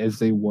bad as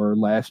they were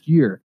last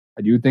year.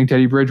 I do think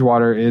Teddy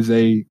Bridgewater is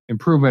a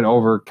improvement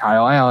over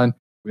Kyle Allen.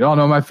 We all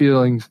know my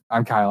feelings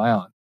on Kyle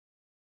Allen.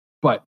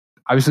 But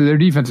obviously their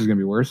defense is going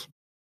to be worse.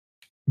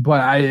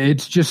 But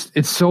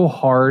it's so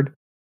hard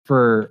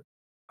for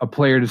a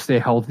player to stay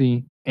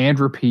healthy and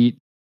repeat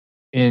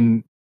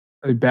in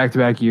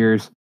back-to-back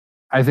years.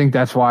 I think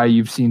that's why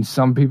you've seen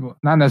some people,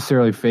 not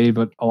necessarily fade,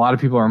 but a lot of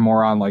people are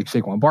more on like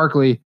Saquon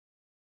Barkley,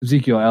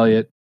 Ezekiel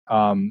Elliott.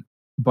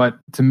 But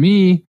to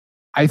me,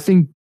 I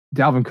think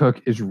Dalvin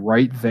Cook is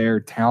right there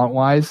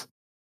talent-wise,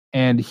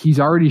 and he's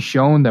already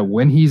shown that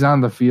when he's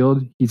on the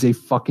field, he's a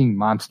fucking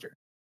monster.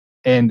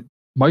 And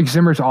Mike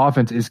Zimmer's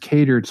offense is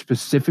catered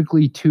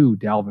specifically to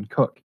Dalvin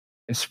Cook,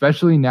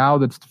 especially now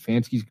that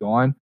Stefanski's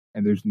gone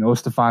and there's no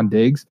Stephon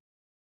Diggs.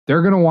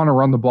 They're going to want to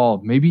run the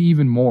ball maybe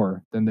even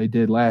more than they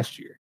did last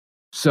year.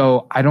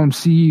 So I don't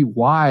see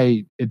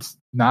why it's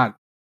not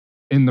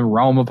in the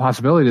realm of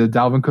possibility that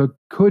Dalvin Cook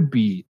could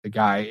be the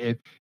guy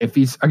if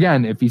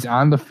he's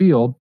on the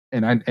field.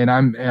 And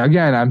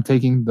I'm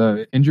taking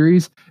the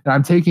injuries and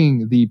I'm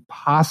taking the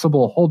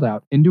possible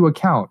holdout into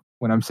account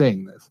when I'm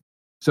saying this.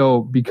 So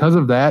because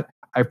of that,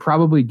 I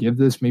probably give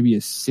this maybe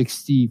a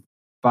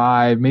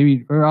 65,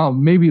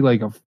 maybe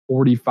like a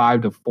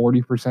 45 to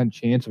 40%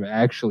 chance of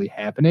actually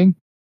happening.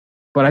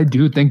 But I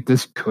do think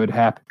this could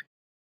happen.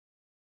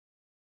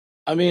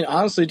 I mean,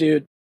 honestly,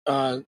 dude,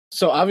 so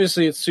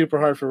obviously it's super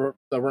hard for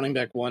the running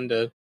back 1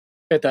 to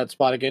hit that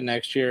spot again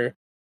next year.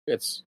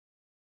 it's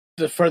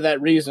for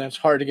that reason. It's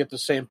hard to get the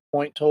same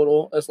point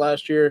total as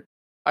last year.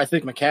 I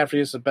think McCaffrey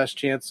is the best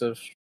chance of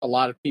a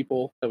lot of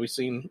people that we've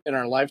seen in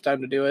our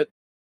lifetime to do it,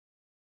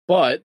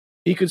 but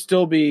he could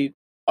still be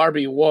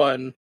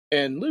RB1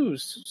 and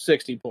lose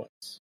 60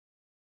 points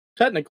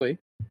technically.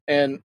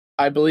 And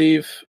I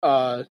believe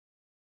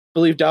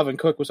Dalvin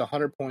Cook was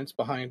 100 points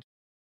behind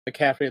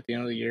McCaffrey at the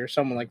end of the year,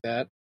 something like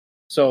that.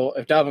 So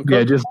if Dalvin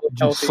Cook,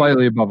 just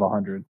slightly above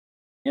 100.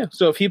 Yeah.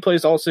 So if he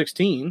plays all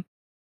 16,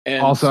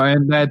 and also,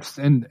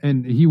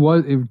 and he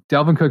was, if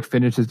Dalvin Cook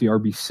finishes the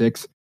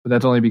RB6, but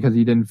that's only because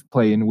he didn't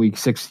play in week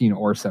 16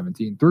 or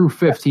 17. Through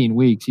 15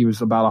 weeks, he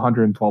was about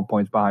 112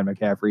 points behind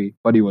McCaffrey,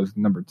 but he was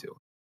number 2.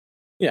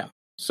 Yeah.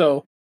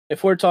 So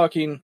if we're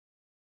talking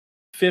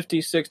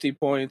 50, 60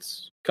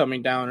 points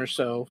coming down or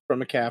so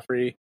from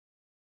McCaffrey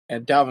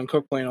and Dalvin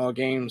Cook playing all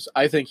games,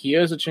 I think he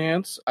has a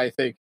chance. I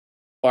think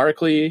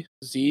Barkley,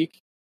 Zeke,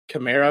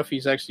 Kamara, if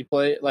he's actually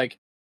played,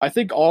 I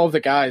think all of the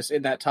guys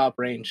in that top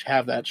range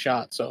have that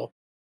shot. So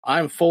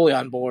I'm fully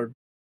on board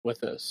with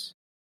this,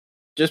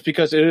 just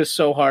because it is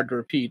so hard to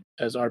repeat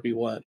as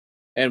RB1,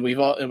 and we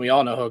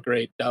all know how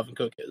great Dalvin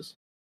Cook is.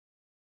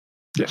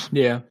 Yes.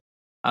 Yeah.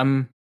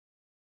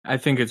 I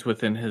think it's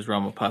within his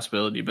realm of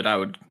possibility, but I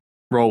would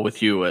roll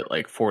with you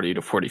at 40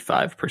 to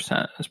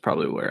 45% is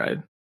probably where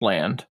I'd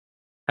land.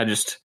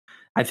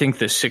 I think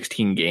the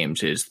 16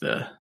 games is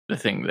the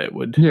thing that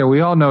would. Yeah,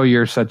 we all know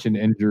you're such an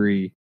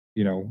injury,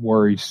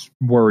 worry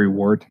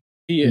wart.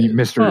 He is.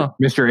 Mr.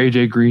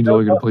 AJ Green's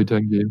only going to play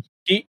 10 games.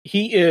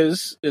 He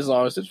is, as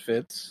long as it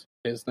fits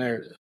his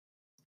narrative.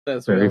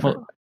 That's very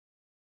well,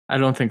 I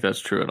don't think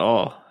that's true at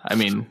all. I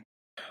mean,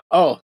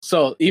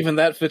 so even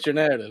that fits your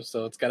narrative,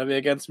 so it's got to be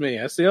against me.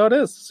 I see how it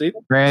is. See,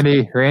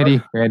 Randy,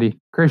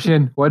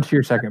 Christian, what's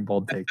your second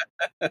bold take?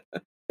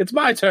 It's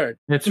my turn.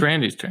 It's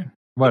Randy's turn.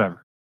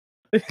 Whatever.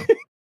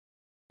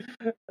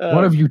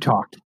 What have you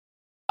talked?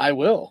 I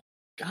will.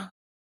 God.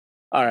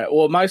 All right.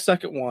 Well, my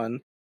second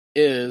one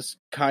is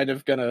kind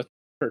of gonna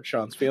hurt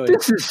Sean's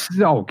feelings. This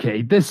is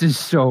okay. This is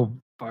so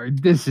far.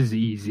 This is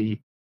easy.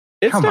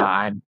 Come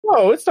on.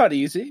 No, it's not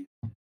easy.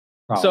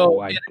 Oh, so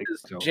I it think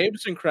is so.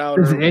 Jameson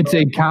Crowder. It's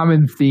a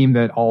common theme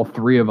that all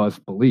three of us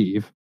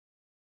believe.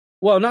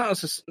 Well, not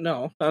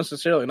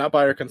necessarily. Not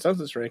by our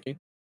consensus ranking.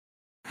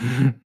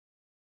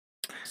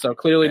 So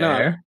clearly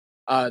not.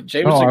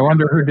 Jameson. I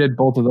wonder who did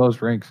both of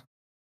those ranks.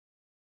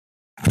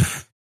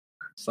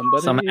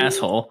 Some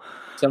asshole.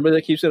 Somebody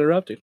that keeps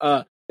interrupting.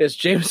 It's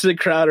Jameson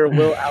Crowder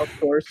will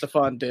outscore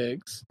Stephon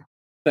Diggs.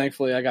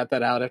 Thankfully, I got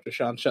that out after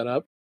Sean shut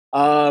up.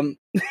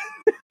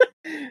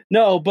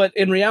 No, but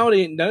in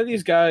reality, neither of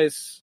these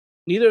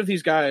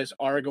guys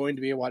are going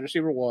to be a wide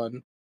receiver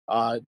 1.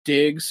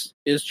 Diggs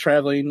is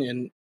traveling,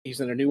 and he's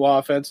in a new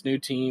offense, new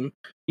team.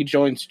 He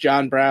joins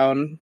John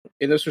Brown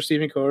in this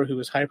receiving core, who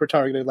was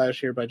hyper-targeted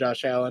last year by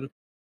Josh Allen,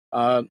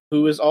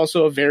 who is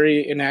also a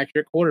very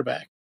inaccurate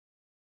quarterback.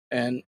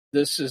 And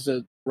this is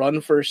a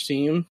run-first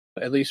team,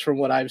 at least from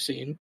what I've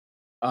seen.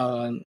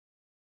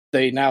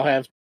 They now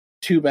have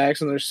 2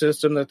 backs in their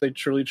system that they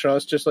truly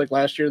trust, just like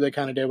last year they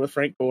kind of did with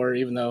Frank Gore,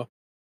 even though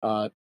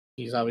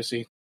he's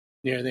obviously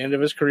near the end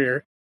of his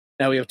career.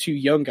 Now we have 2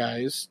 young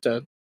guys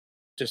to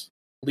just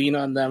lean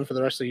on them for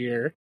the rest of the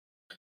year.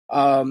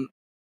 I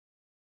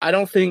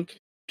don't think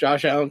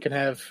Josh Allen can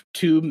have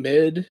 2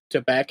 mid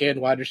to back end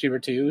wide receiver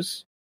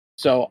 2s.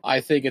 So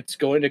I think it's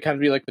going to kind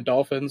of be like the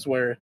Dolphins,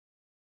 where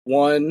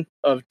one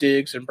of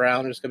Diggs and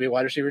Brown is going to be a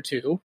wide receiver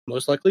 2,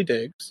 most likely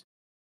Diggs,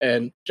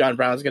 and John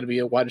Brown's going to be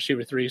a wide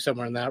receiver 3,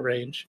 somewhere in that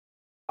range.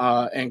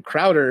 And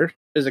Crowder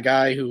is a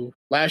guy who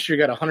last year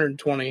got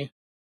 120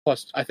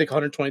 plus, I think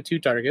 122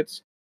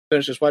 targets,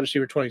 finished as wide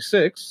receiver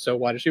 26, so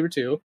wide receiver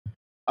 2.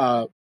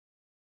 All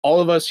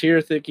of us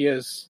here thinks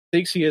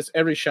he has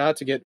every shot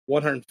to get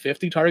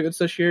 150 targets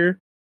this year,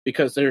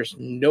 because there's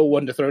no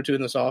one to throw to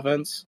in this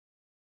offense.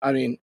 I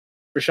mean,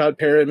 Rashad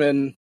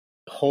Perriman,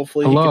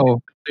 hopefully.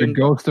 The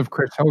ghost of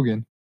Chris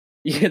Hogan.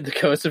 Yeah, the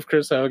ghost of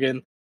Chris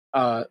Hogan.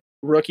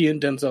 Rookie and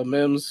Denzel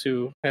Mims,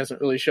 who hasn't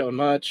really shown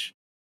much.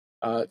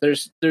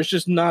 There's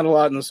just not a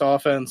lot in this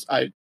offense.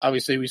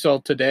 Obviously we saw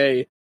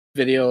today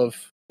video of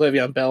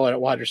Le'Veon Bell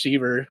at wide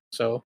receiver,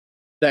 so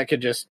that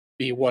could just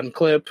be one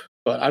clip.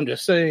 But I'm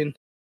just saying,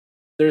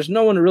 there's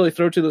no one to really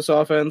throw to this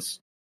offense.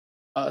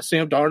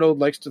 Sam Darnold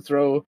likes to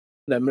throw in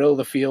the middle of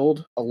the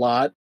field a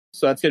lot,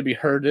 so that's going to be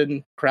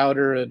Herndon,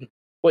 Crowder, and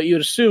what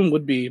you'd assume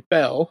would be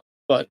Bell.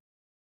 But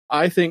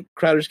I think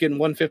Crowder's getting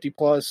 150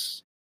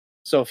 plus.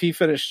 So if he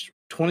finished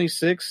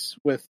 26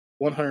 with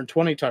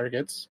 120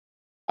 targets,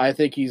 I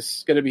think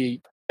he's going to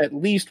be at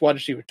least wide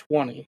receiver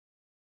 20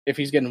 if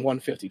he's getting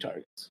 150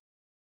 targets.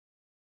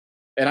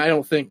 And I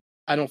don't think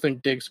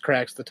Diggs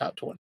cracks the top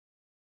 20.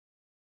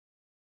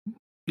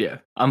 Yeah,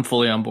 I'm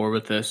fully on board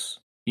with this.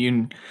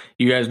 You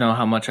guys know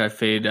how much I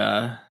fade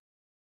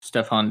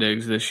Stephon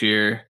Diggs this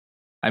year.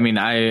 I mean,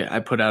 I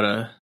put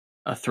out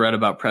a thread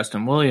about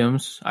Preston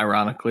Williams,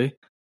 ironically,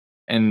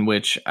 in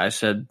which I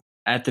said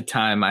at the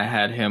time I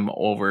had him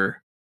over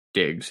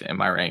Diggs in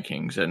my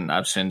rankings, and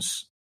I've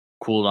since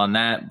cooled on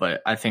that.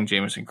 But I think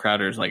Jameson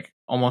Crowder is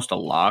almost a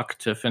lock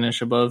to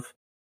finish above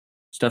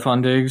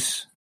Stephon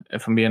Diggs,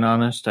 if I'm being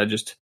honest.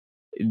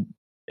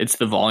 It's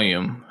the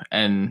volume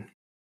and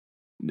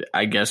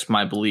I guess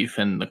my belief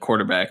in the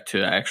quarterback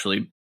to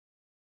actually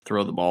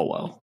throw the ball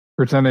well.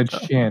 Percentage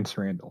chance,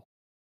 Randall.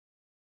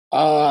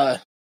 95%.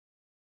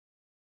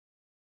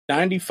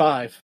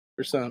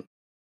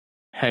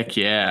 Heck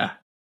yeah.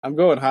 I'm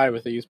going high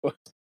with these, but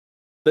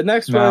the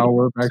next now one.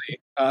 We're back,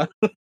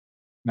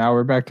 now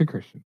we're back to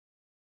Christian.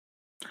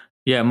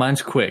 Yeah,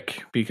 mine's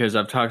quick because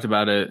I've talked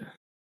about it,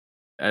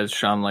 as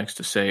Sean likes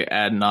to say,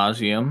 ad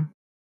nauseum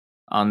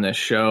on this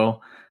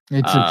show.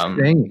 It's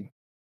insane.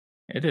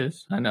 It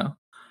is, I know.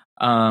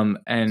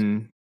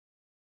 And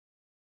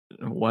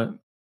what'd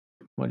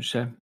you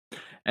say?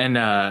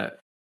 And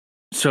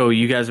so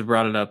you guys have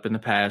brought it up in the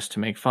past to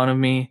make fun of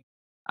me.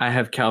 I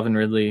have Calvin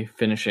Ridley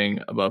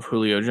finishing above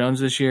Julio Jones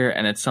this year,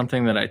 and it's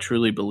something that I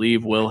truly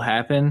believe will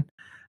happen.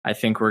 I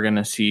think we're going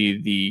to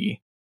see the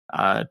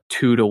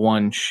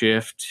 2-to-1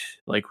 shift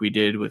like we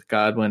did with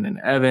Godwin and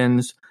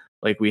Evans,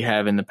 like we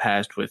have in the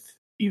past with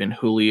even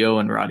Julio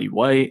and Roddy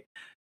White.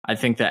 I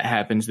think that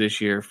happens this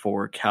year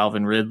for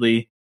Calvin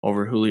Ridley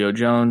over Julio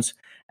Jones.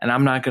 And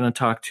I'm not going to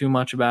talk too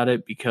much about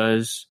it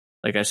because,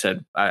 like I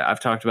said,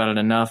 I've talked about it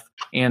enough,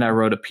 and I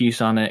wrote a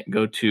piece on it.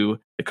 Go to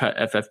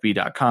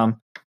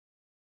thecutffb.com,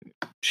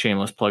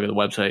 shameless plug of the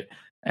website,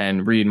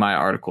 and read my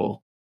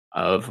article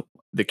of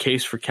the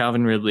case for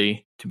Calvin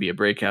Ridley to be a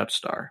breakout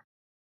star.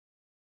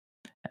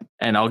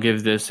 And I'll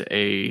give this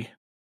a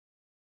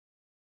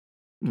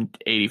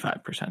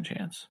 85%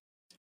 chance.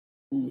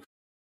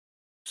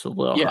 It's a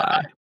little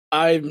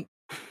high.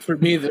 For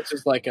me, this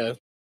is like a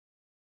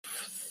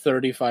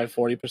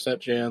 35-40%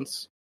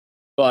 chance.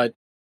 But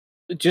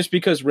just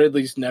because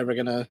Ridley's never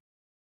going to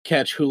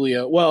catch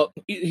Julio, well,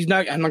 he's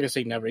not. I'm not going to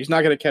say never. He's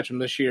not going to catch him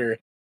this year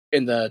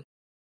in the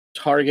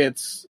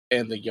targets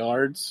and the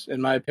yards,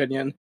 in my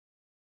opinion.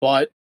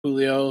 But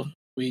Julio,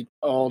 we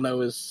all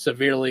know, is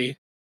severely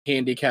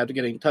handicapped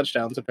getting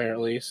touchdowns,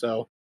 apparently.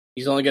 So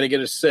he's only going to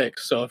get a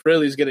 6. So if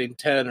Ridley's getting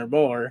 10 or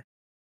more,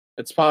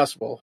 it's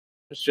possible.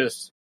 It's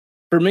just,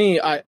 for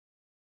me, I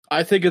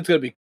think it's going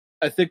to be,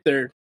 I think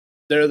they're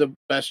the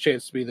best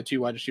chance to be the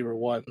 2 wide receiver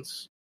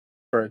ones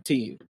for a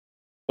team.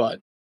 But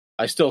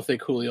I still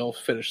think Julio will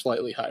finish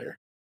slightly higher.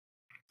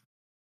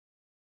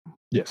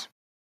 Yes.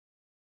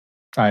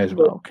 I as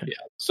well. Okay.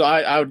 Yeah. So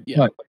I would,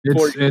 yeah. Like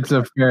it's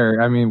a fair,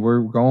 I mean,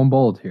 we're going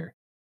bold here.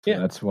 So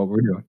that's what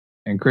we're doing.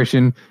 And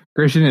Christian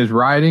is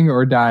riding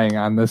or dying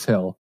on this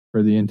hill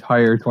for the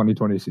entire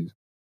 2020 season.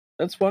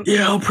 That's one.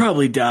 Yeah, I'll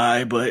probably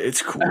die, but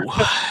it's cool.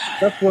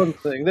 That's one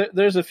thing.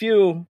 There's a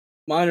few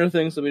minor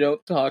things that we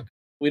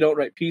don't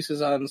write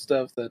pieces on and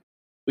stuff that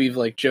we've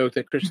like joked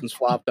that Christian's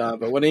flopped on.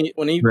 But when he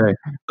right.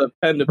 the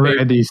pen to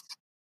paper,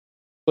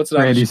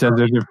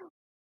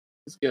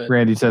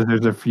 Randy says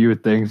there's a few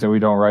things that we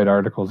don't write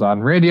articles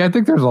on. Randy, I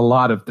think there's a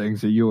lot of things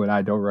that you and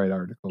I don't write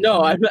articles on.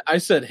 No, I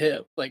said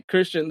him. Like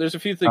Christian, there's a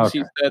few things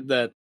he said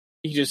that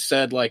he just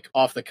said like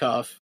off the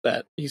cuff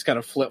that he's kind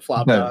of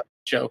flip-flopped on,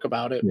 joke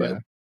about it. Yeah. But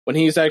when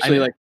he's actually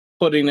like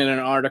putting in an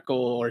article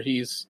or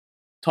he's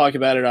talking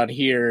about it on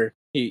here,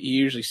 he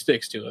usually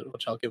sticks to it,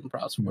 which I'll give him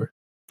props for.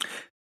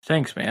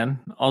 Thanks, man.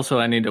 Also,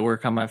 I need to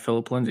work on my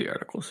Philip Lindsay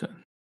article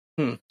soon.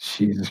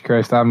 Jesus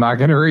Christ, I'm not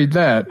going to read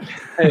that.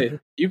 Hey,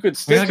 you could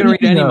still not going to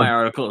read any of my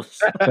articles.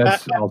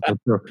 That's also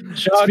true.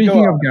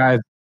 Speaking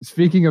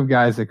of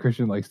guys that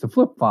Christian likes to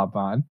flip-flop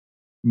on,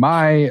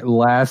 my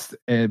last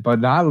but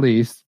not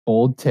least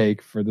bold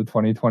take for the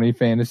 2020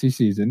 fantasy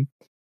season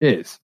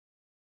is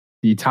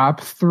the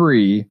top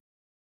 3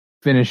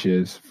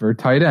 finishes for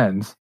tight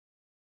ends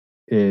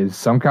is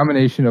some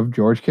combination of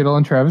George Kittle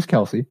and Travis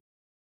Kelce.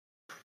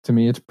 To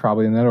me, it's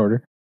probably in that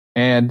order.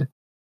 And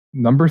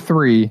number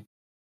 3,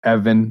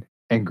 Evan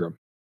Ingram.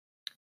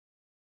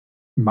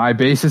 My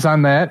basis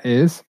on that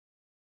is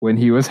when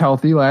he was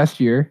healthy last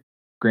year,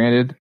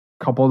 granted,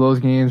 a couple of those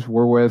games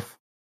were with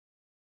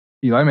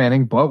Eli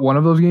Manning, but one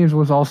of those games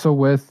was also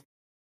with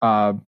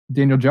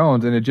Daniel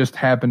Jones, and it just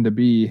happened to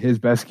be his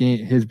best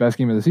game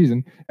of the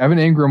season. Evan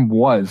Ingram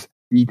was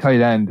the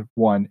tight end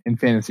one in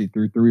fantasy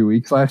through 3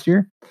 weeks last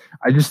year.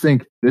 I just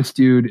think this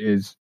dude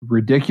is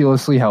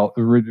ridiculously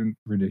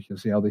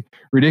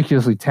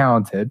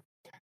talented,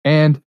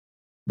 and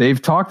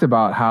they've talked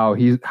about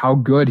how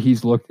good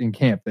he's looked in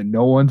camp, that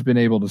no one's been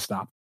able to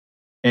stop.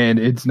 And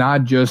it's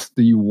not just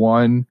the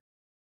one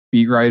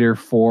beat writer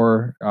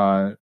for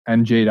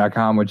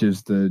NJ.com, which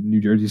is the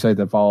New Jersey site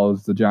that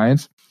follows the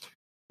Giants.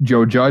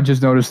 Joe Judge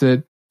has noticed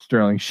it.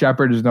 Sterling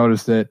Shepard has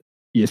noticed it.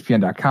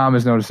 ESPN.com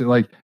has noticed it.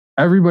 Like,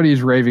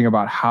 everybody's raving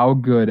about how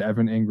good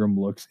Evan Ingram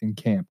looks in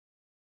camp.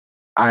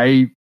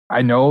 I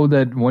know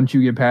that once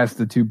you get past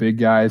the 2 big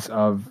guys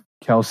of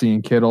Kelce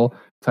and Kittle,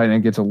 tight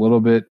end gets a little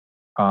bit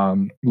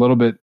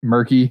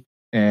murky.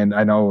 And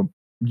I know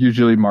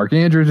usually Mark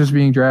Andrews is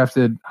being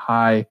drafted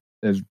high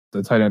as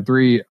the tight end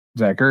 3.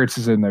 Zach Ertz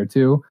is in there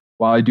too.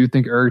 While I do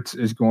think Ertz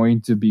is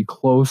going to be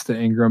close to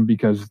Ingram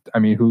because, I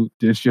mean,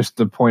 it's just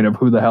the point of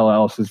who the hell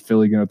else is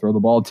Philly going to throw the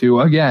ball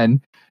to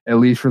again, at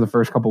least for the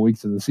first couple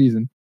weeks of the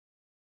season.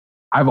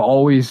 I've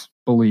always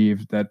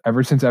believed that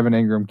ever since Evan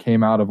Ingram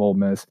came out of Ole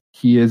Miss,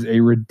 he is a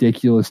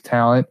ridiculous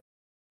talent.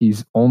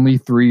 He's only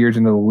 3 years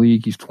into the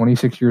league. He's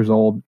 26 years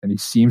old, and he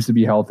seems to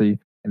be healthy.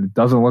 And it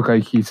doesn't look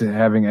like he's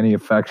having any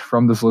effects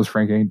from this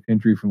Lisfranc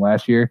injury from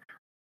last year.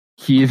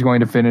 He is going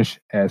to finish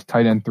as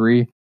tight end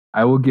 3.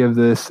 I will give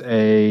this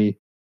a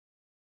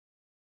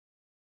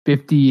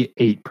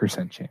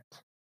 58% chance.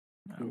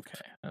 Okay,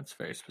 that's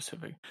very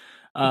specific.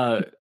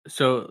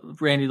 So,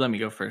 Randy, let me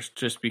go first,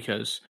 just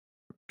because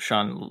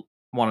Sean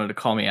wanted to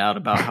call me out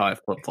about how I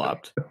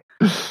flip-flopped.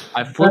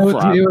 I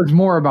flip-flopped. It was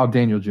more about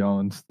Daniel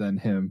Jones than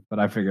him, but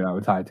I figured I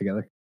would tie it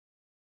together.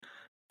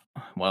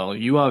 Well,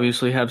 you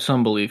obviously have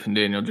some belief in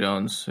Daniel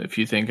Jones if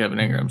you think Evan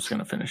Ingram's going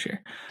to finish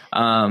here,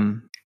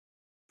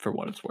 for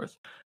what it's worth.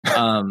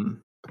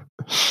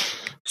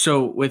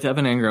 So with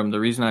Evan Ingram, the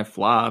reason I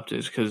flopped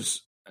is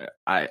because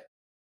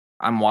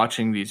I'm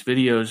watching these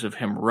videos of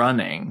him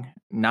running,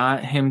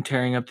 not him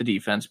tearing up the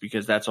defense,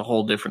 because that's a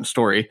whole different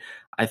story.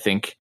 I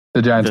think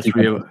the Giants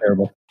defense is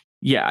terrible.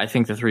 Yeah, I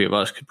think the three of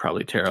us could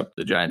probably tear up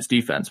the Giants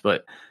defense,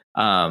 but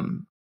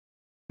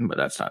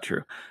that's not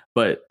true.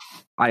 But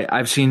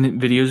I've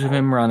seen videos of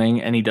him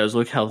running, and he does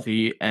look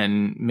healthy,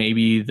 and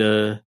maybe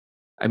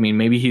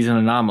he's an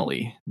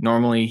anomaly.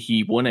 Normally,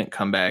 he wouldn't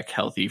come back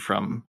healthy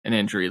from an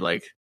injury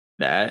like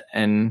that,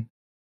 and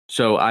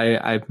so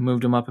I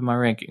moved him up in my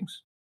rankings.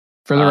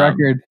 For the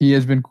record,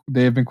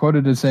 they have been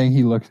quoted as saying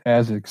he looks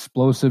as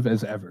explosive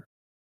as ever.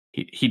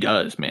 He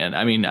does, man.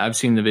 I mean, I've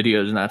seen the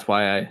videos, and that's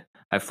why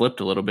I flipped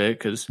a little bit,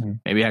 because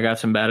maybe I got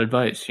some bad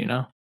advice, you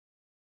know.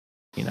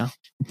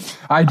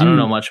 I don't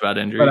know much about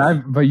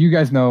injuries, but you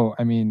guys know.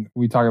 I mean,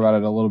 we talk about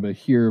it a little bit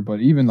here,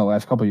 but even the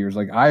last couple of years,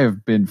 like I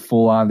have been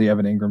full on the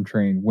Evan Ingram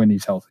train when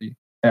he's healthy.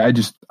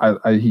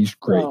 He's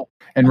great,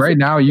 and right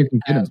now you can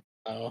get him.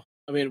 I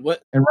mean,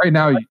 what? And right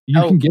now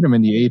you can get him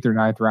in the 8th or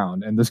 9th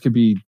round, and this could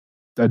be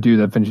a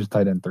dude that finishes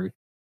tight end 3.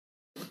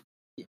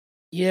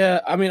 Yeah,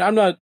 I mean, I'm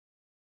not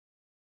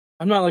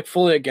like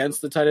fully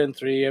against the tight end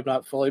 3. I'm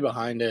not fully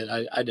behind it.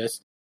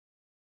 That's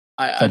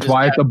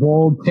why it's a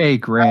bold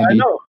take, Randy. I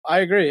know. I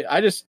agree.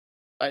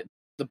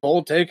 The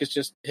bold take is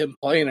just him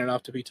playing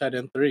enough to be tight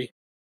end 3.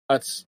 I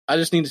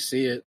just need to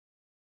see it.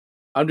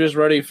 I'm just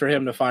ready for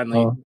him to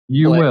finally.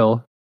 You play.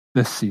 Will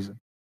this season.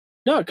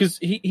 No, because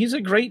he's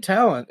a great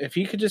talent. If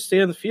he could just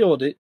stay on the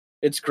field,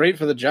 it's great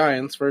for the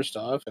Giants. First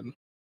off, and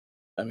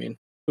I mean,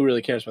 who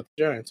really cares about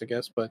the Giants? I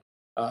guess, but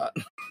but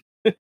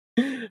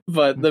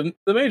the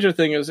major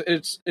thing is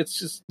it's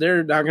just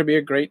they're not going to be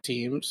a great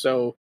team.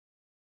 So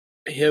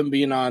him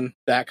being on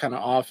that kind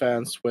of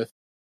offense with,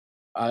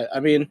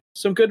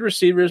 some good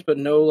receivers, but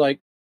no like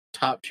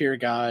top tier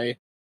guy,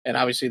 and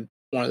obviously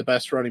one of the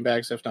best running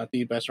backs, if not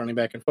the best running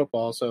back in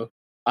football. So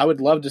I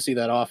would love to see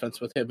that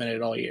offense with him in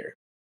it all year.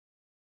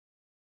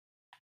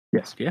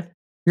 Yes. Yeah.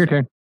 Your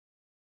turn.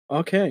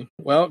 Okay.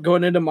 Well,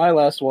 going into my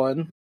last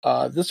one,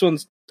 this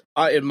one's,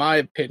 in my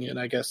opinion,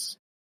 I guess,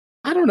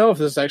 I don't know if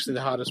this is actually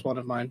the hottest one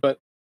of mine, but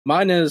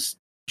mine is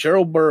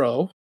Joe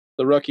Burrow,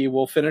 the rookie,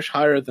 will finish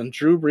higher than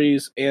Drew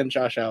Brees and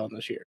Josh Allen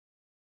this year.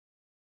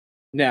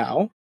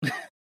 Now,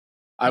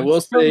 I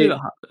will say,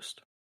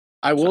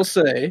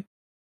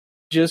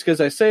 just because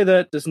I say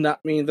that does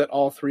not mean that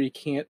all three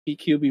can't be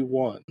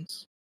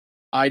QB1s.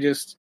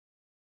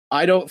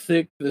 I don't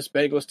think this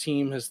Bengals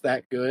team is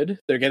that good.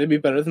 They're going to be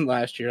better than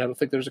last year. I don't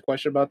think there's a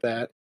question about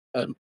that.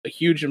 A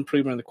huge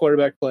improvement in the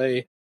quarterback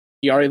play.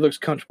 He already looks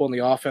comfortable in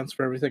the offense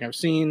for everything I've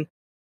seen.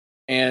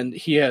 And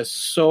he has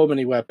so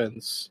many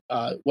weapons,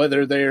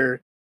 whether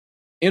they're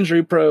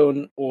injury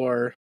prone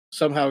or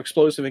somehow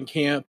explosive in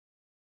camp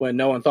when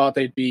no one thought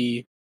they'd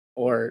be,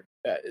 or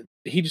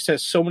he just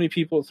has so many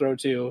people to throw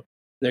to.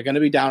 They're going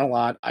to be down a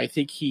lot. I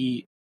think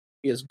he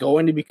is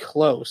going to be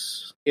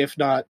close, if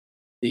not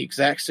the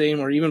exact same,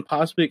 or even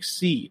possibly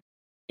exceed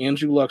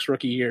Andrew Luck's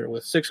rookie year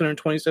with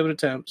 627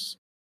 attempts,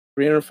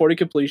 340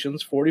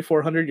 completions,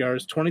 4,400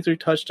 yards, 23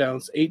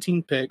 touchdowns,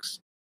 18 picks,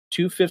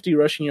 250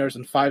 rushing yards,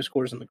 and 5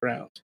 scores on the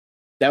ground.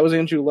 That was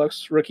Andrew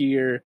Luck's rookie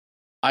year.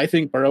 I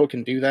think Burrow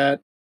can do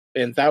that,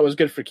 and that was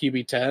good for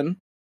QB10. And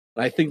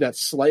I think that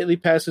slightly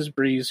passes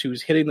Brees,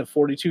 who's hitting the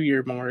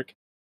 42-year mark.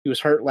 He was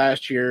hurt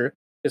last year.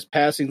 His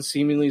passing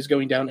seemingly is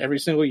going down every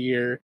single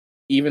year.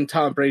 Even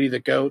Tom Brady, the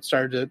GOAT,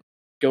 started to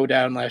go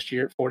down last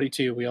year at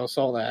 42. We all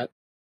saw that.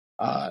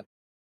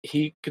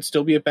 He could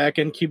still be a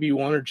back-end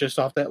QB1 or just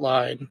off that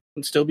line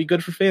and still be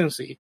good for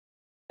fantasy.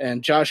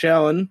 And Josh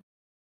Allen,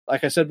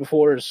 like I said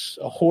before, is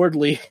a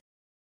horribly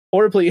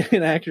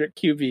inaccurate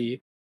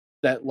QB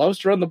that loves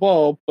to run the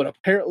ball, but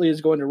apparently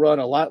is going to run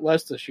a lot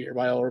less this year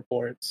by all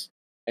reports.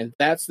 And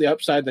that's the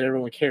upside that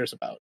everyone cares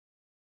about.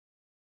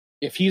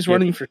 If he's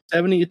running for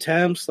 70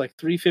 attempts, like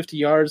 350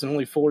 yards and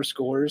only 4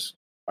 scores,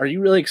 are you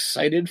really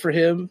excited for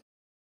him?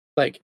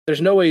 Like,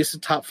 there's no way he's a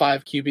top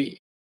 5 QB.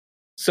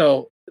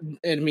 So,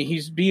 I mean,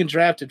 he's being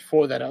drafted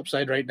for that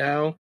upside right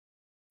now,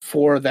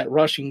 for that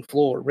rushing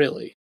floor,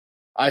 really.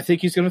 I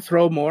think he's going to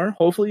throw more.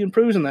 Hopefully he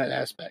improves in that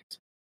aspect.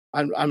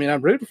 I'm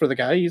rooting for the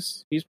guy.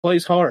 He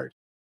plays hard.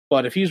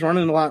 But if he's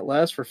running a lot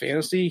less for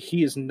fantasy,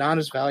 he is not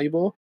as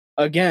valuable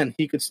Again,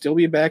 he could still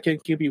be back in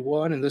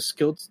QB1, and this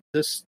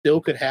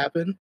still could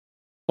happen.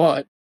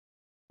 But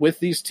with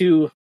these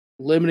two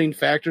limiting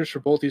factors for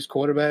both these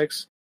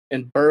quarterbacks,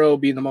 and Burrow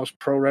being the most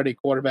pro-ready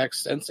quarterback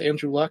since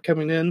Andrew Luck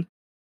coming in,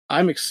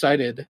 I'm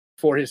excited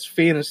for his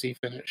fantasy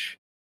finish.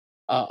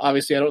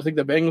 Obviously, I don't think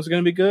the Bengals are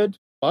going to be good,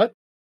 but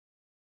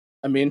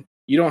I mean,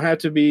 you don't have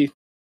to be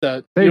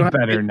the. They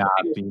better not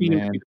be,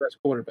 man. The best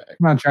quarterback. I'm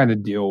not trying to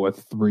deal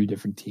with 3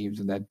 different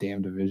teams in that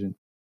damn division.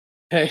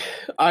 Hey,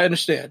 I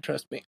understand.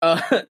 Trust me.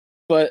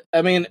 But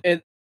I mean,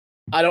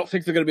 I don't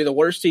think they're going to be the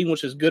worst team,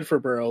 which is good for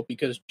Burrow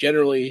because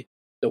generally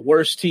the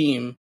worst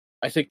team,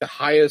 I think the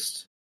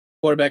highest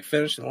quarterback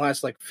finish in the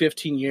last like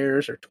 15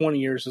 years or 20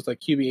 years is like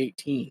QB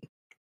 18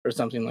 or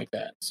something like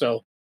that.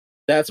 So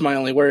that's my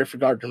only worry for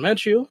Gardner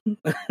Minshew,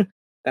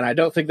 and I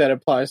don't think that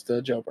applies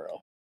to Joe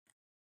Burrow.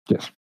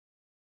 Yes.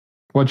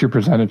 What's your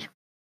percentage?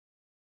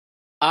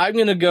 I'm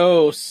going to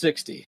go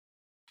 60.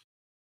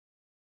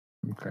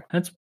 Okay.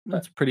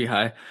 That's pretty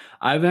high.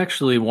 I've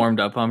actually warmed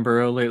up on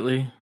Burrow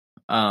lately,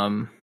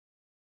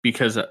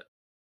 because of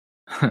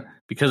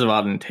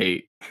Auden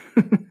Tate.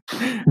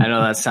 I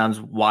know that sounds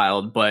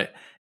wild, but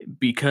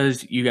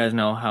because you guys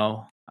know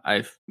how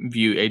I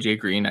view AJ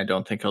Green, I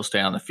don't think he'll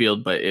stay on the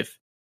field. But if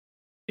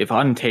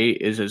Auden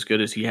Tate is as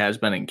good as he has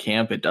been in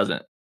camp, it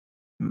doesn't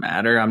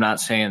matter. I'm not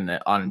saying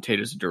that Auden Tate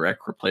is a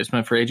direct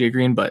replacement for AJ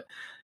Green, but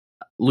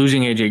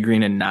losing AJ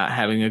Green and not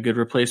having a good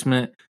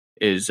replacement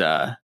is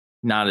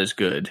not as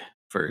good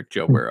for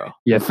Joe Burrow.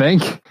 You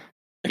think?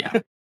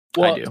 Yeah,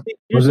 Well, I do.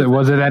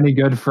 Was it any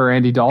good for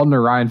Andy Dalton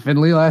or Ryan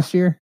Finley last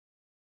year?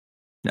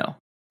 No,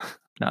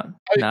 not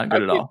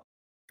good at all.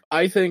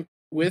 I think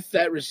with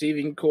that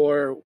receiving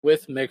core,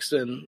 with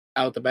Mixon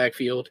out the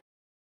backfield,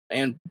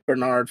 and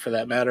Bernard for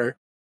that matter,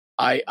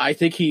 I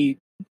think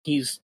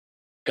he's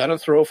gonna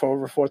throw for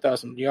over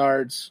 4,000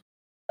 yards.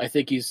 I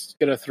think he's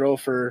gonna throw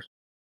for,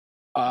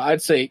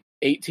 I'd say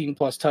 18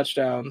 plus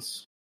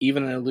touchdowns,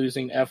 even in a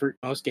losing effort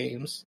most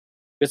games,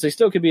 because they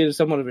still could be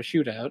somewhat of a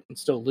shootout and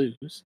still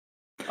lose.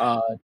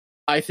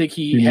 I think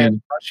he has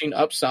rushing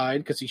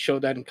upside because he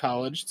showed that in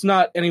college. It's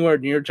not anywhere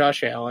near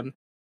Josh Allen,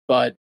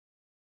 but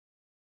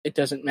it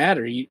doesn't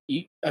matter.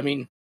 I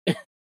mean,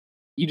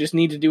 you just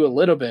need to do a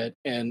little bit,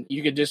 and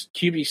you could just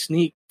QB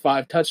sneak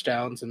 5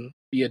 touchdowns and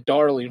be a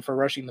darling for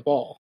rushing the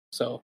ball.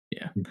 So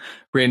yeah,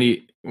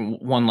 Randy,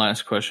 one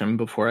last question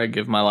before I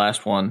give my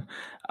last one.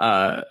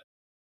 Are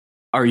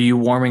you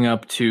warming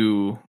up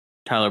to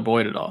Tyler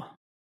Boyd at all?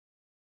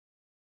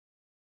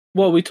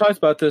 Well, we talked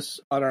about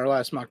this on our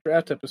last mock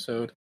draft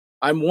episode.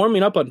 I'm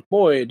warming up on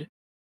Boyd.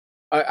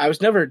 I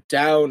was never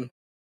down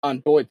on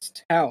Boyd's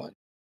talent.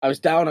 I was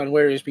down on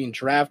where he was being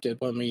drafted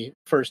when we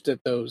first did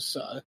those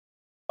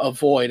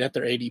avoid at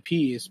their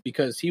ADPs,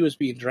 because he was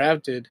being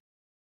drafted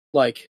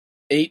like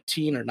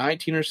 18 or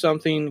 19 or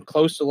something,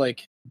 close to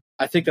like,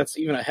 I think that's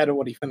even ahead of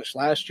what he finished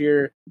last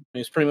year.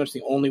 He's pretty much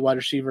the only wide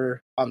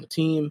receiver on the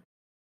team.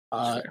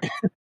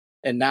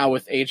 And now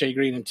with AJ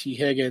Green and T.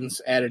 Higgins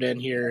added in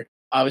here,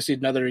 obviously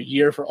another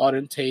year for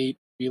Auden Tate,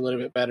 be a little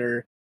bit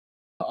better.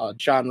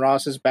 John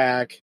Ross is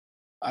back.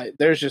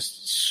 There's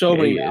just so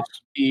many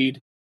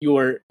speed. You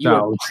were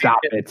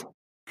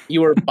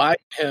buying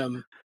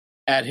him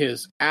at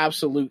his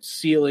absolute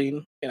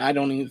ceiling, and I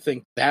don't even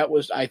think that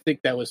was. I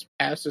think that was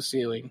past the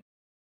ceiling.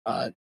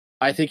 I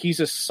think he's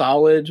a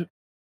solid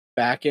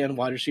back end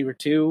wide receiver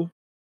too,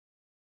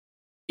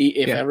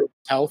 if everyone's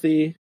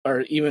healthy,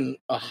 or even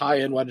a high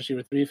end wide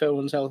receiver 3 if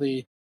everyone's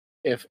healthy.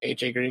 If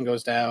AJ Green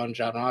goes down,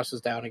 John Ross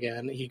is down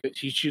again, he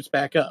shoots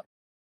back up.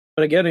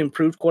 But again,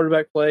 improved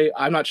quarterback play.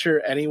 I'm not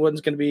sure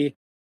anyone's going to be.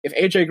 If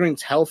AJ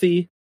Green's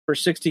healthy for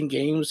 16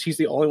 games, he's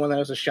the only one that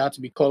has a shot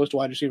to be close to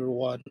wide receiver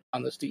 1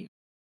 on this team,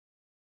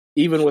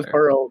 even with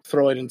Burrow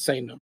throwing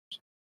insane numbers.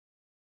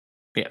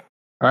 Yeah.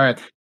 All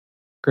right,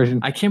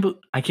 Christian. I can't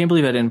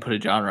believe I didn't put a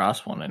John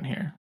Ross one in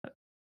here.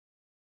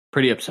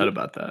 Pretty upset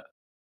about that.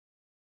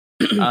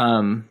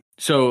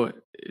 So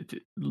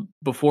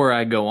before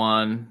I go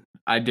on,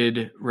 I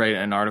did write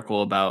an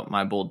article about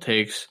my bold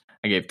takes.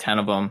 I gave 10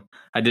 of them.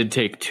 I did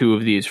take 2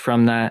 of these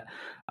from that.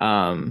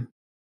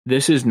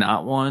 This is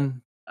not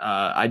one.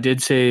 I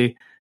did say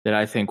that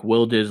I think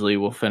Will Disley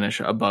will finish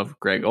above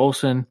Greg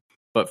Olsen,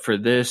 but for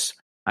this,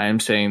 I am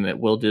saying that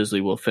Will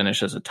Disley will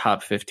finish as a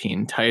top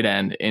 15 tight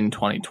end in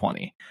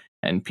 2020.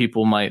 And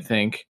people might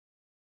think,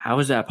 how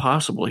is that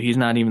possible? He's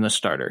not even the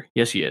starter.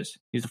 Yes, he is.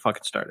 He's the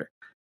fucking starter.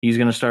 He's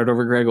going to start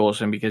over Greg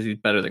Olsen because he's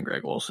better than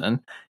Greg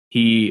Olsen.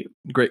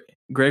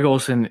 Greg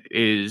Olsen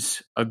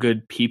is a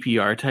good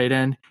PPR tight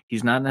end.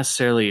 He's not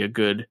necessarily a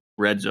good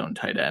red zone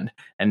tight end,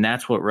 and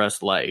that's what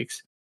Russ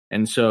likes.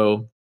 And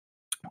so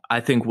I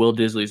think Will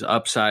Disley's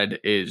upside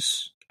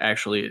is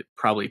actually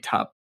probably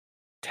top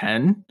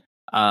 10.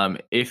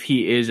 If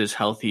he is as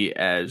healthy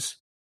as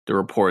the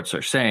reports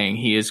are saying.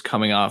 He is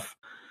coming off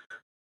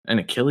an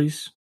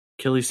Achilles.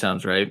 Achilles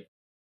sounds right.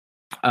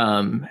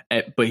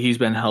 But he's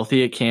been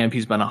healthy at camp.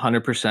 He's been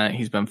 100%.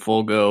 He's been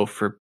full go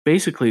for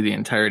basically the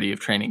entirety of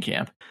training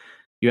camp.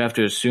 You have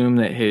to assume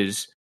that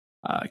his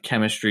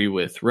chemistry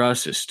with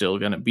Russ is still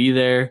going to be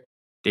there.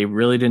 They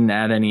really didn't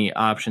add any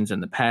options in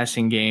the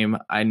passing game.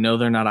 I know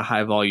they're not a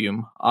high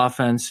volume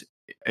offense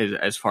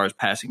as far as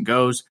passing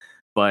goes,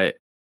 but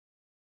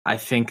I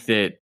think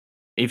that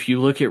if you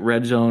look at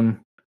red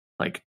zone,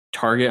 like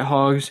target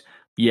hogs,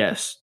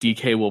 yes,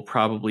 DK will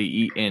probably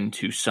eat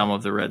into some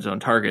of the red zone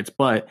targets,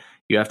 but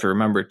you have to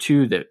remember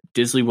too that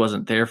Disley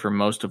wasn't there for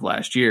most of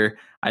last year.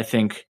 I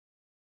think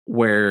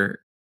where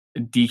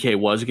DK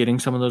was getting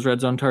some of those red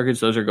zone targets,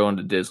 those are going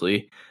to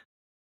Disley.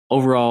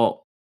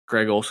 Overall,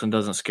 Greg Olsen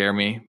doesn't scare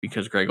me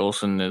because Greg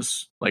Olsen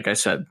is, like I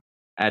said,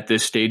 at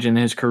this stage in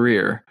his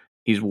career,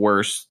 he's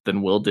worse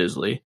than Will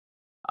Disley.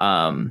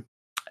 And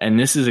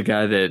this is a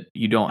guy that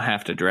you don't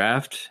have to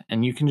draft,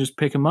 and you can just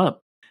pick him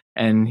up.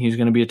 And he's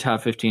going to be a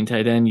top 15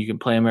 tight end. You can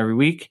play him every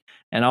week.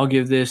 And I'll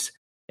give this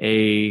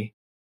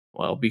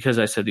because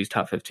I said he's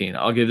top 15,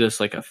 I'll give this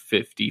like a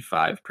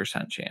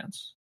 55%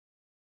 chance.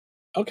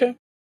 Okay.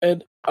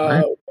 And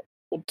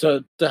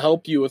to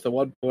help you with the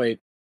 1 point,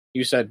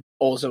 you said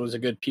Olsen was a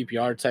good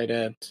PPR tight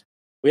end.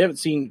 We haven't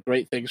seen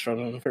great things from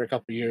him for a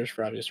couple of years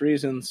for obvious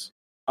reasons.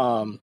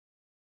 And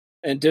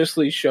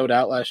Disley showed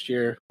out last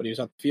year when he was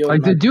on the field.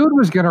 Like the dude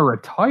was going to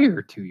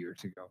retire 2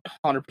 years ago.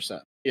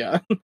 100%. Yeah.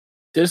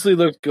 Disley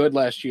looked good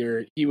last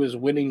year. He was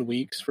winning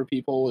weeks for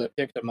people that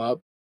picked him up.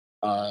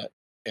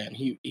 And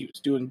he was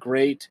doing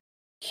great.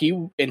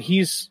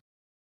 He's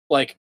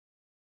like,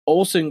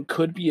 Olsen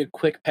could be a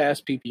quick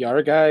pass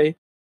PPR guy,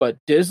 but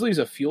Disley's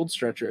a field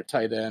stretcher at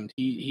tight end.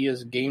 He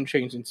has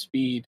game-changing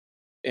speed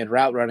and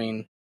route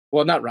running.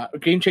 Well, not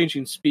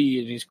game-changing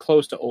speed, and he's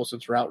close to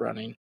Olsen's route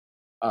running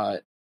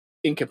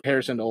in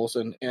comparison to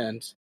Olsen.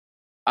 And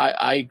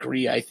I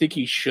agree. I think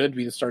he should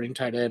be the starting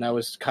tight end. I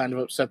was kind of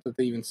upset that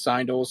they even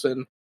signed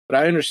Olsen, but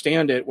I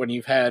understand it when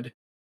you've had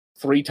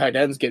 3 tight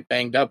ends get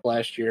banged up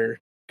last year.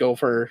 Go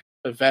for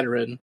a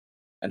veteran,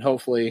 and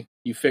hopefully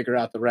you figure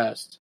out the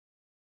rest.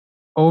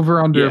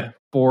 Over under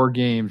 4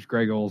 games,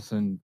 Greg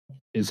Olsen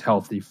is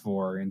healthy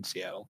for in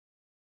Seattle.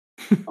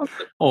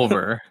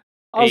 Over.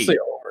 I'll say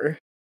over.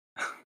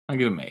 I'll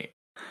give him 8.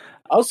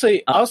 I'll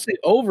say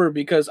over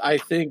because I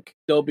think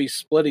they'll be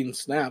splitting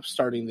snaps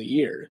starting the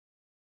year.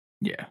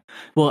 Yeah.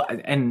 Well,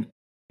 and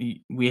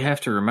we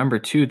have to remember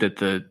too that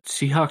the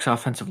Seahawks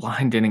offensive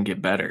line didn't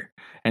get better.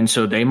 And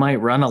so they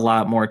might run a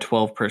lot more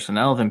 12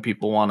 personnel than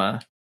people want to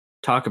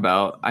talk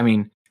about. I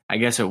mean, I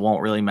guess it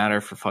won't really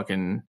matter for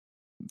fucking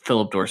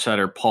Philip Dorsett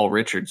or Paul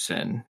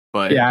Richardson,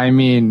 but yeah, I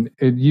mean,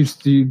 it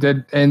used to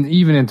that, and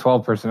even in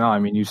 12 personnel, I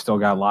mean, you still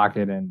got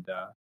Lockett and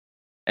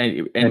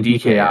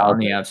DK on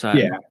the outside.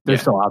 Yeah, they're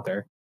still out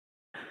there.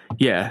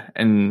 Yeah,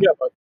 and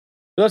but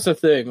that's the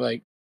thing.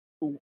 Like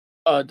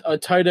a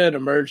tight end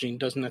emerging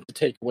doesn't have to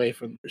take away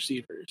from the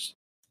receivers.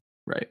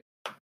 Right.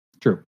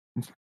 True.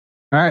 All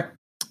right.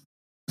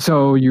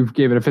 So you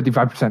gave it a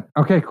 55%.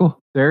 Okay, cool.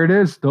 There it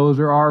is. Those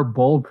are our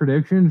bold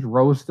predictions.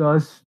 Roast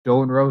us.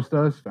 Don't roast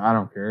us. I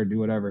don't care. Do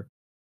whatever.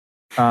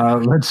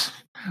 Let's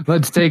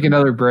take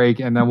another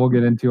break, and then we'll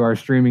get into our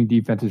streaming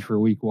defenses for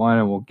week 1,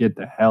 and we'll get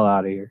the hell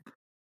out of here.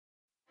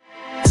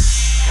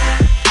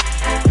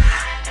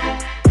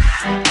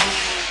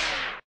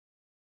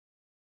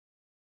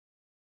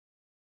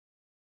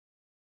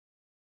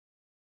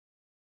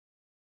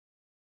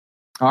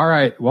 All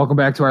right. Welcome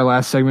back to our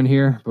last segment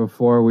here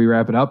before we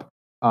wrap it up.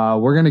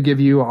 We're going to give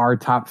you our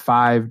top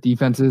 5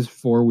 defenses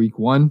for week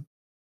 1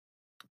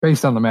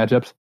 based on the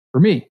matchups. For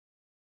me,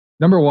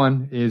 number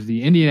 1 is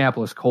the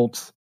Indianapolis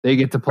Colts. They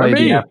get to play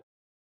the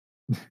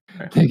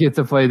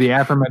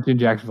aforementioned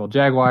Jacksonville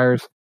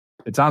Jaguars.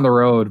 It's on the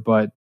road,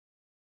 but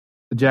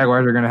the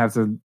Jaguars are going to have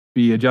to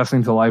be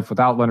adjusting to life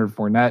without Leonard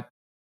Fournette.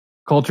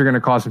 Colts are going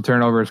to cause some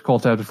turnovers.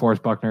 Colts have to force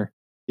Buckner.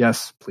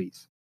 Yes,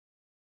 please.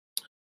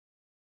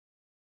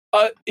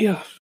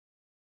 Yeah.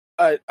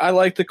 I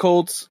like the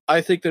Colts.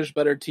 I think there's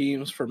better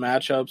teams for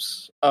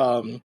matchups.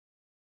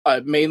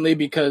 Mainly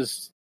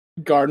because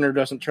Gardner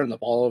doesn't turn the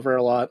ball over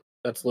a lot.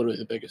 That's literally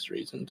the biggest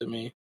reason to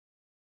me.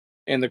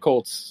 And the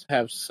Colts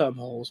have some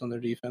holes in their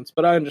defense,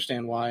 but I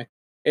understand why.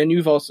 And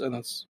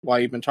that's why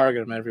you've been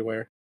targeting them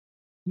everywhere.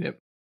 Yep.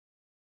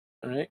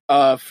 All right.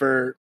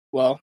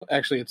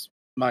 Actually, it's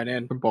mine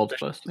and for both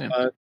of us.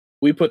 Yeah.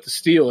 We put the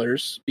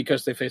Steelers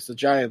because they faced the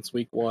Giants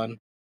week 1.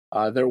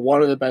 They're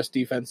one of the best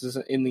defenses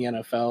in the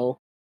NFL,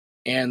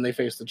 and they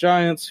face the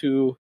Giants,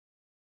 who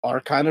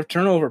are kind of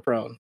turnover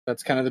prone.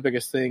 That's kind of the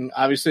biggest thing.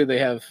 Obviously, they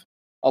have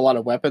a lot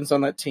of weapons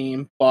on that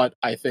team, but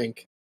I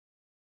think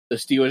the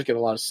Steelers get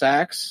a lot of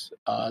sacks.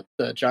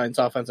 The Giants'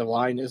 offensive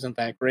line isn't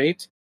that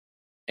great,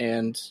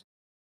 and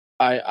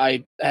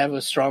I have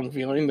a strong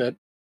feeling that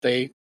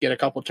they get a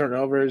couple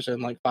turnovers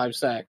and like 5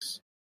 sacks.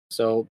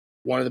 So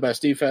one of the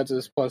best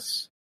defenses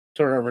plus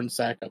turnover and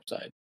sack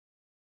upside.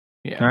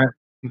 Yeah. All right.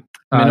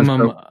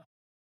 Minimum.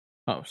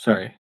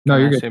 Sorry. No,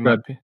 you're good.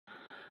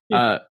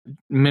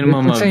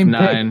 Minimum of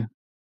 9. Pick.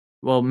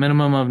 Well,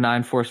 minimum of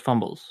 9 forced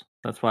fumbles.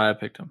 That's why I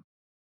picked him.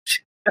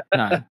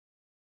 9.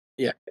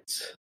 Yeah,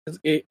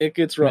 it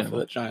gets rough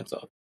with the Giants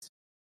offense.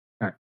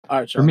 All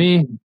right, Sean. For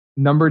me,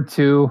 number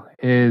 2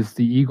 is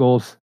the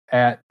Eagles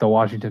at the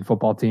Washington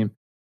football team.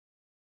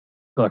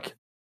 Look,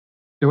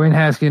 Dwayne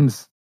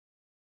Haskins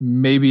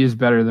maybe is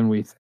better than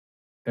we think.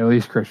 At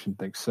least Christian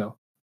thinks so.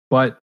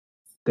 But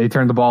they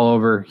turn the ball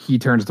over. He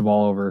turns the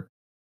ball over.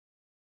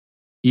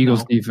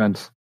 Eagles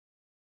defense.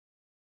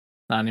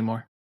 Not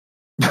anymore.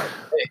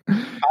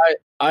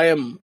 I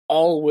am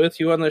all with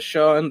you on this,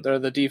 Sean. They're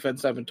the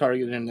defense I've been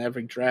targeting in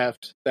every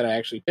draft that I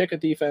actually pick a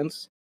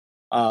defense.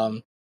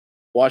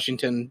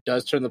 Washington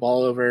does turn the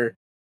ball over.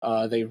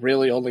 They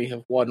really only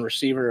have one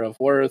receiver of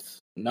worth.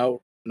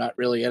 No, not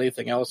really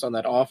anything else on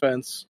that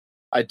offense.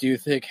 I do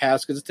think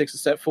Haskins takes a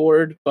step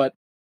forward, but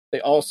they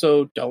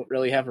also don't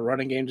really have a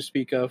running game to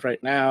speak of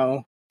right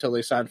now until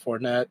they sign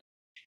Fournette.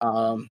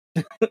 Antonio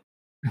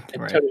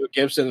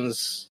Gibson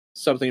is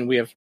something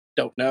we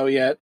don't know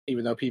yet,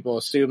 even though people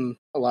assume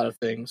a lot of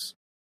things.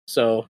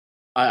 So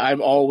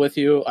I'm all with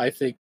you. I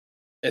think,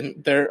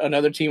 and they're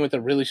another team with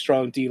a really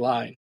strong D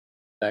line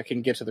that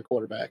can get to the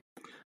quarterback.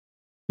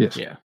 Yes.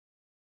 Yeah.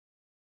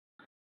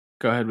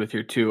 Go ahead with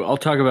your 2. I'll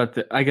talk about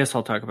the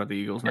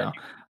Eagles now.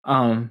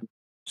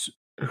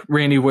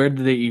 Randy, where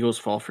did the Eagles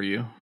fall for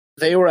you?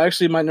 They were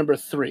actually my number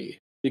 3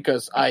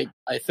 because I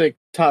think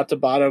top to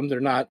bottom, they're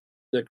not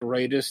the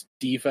greatest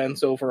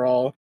defense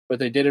overall, but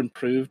they did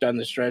improve down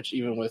the stretch,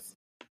 even with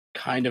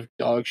kind of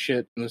dog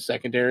shit in the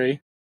secondary.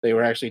 They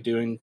were actually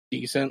doing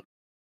decent,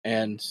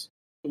 and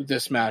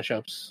this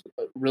matchup's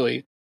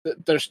really,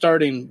 their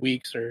starting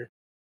weeks are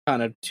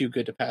kind of too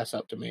good to pass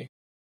up to me.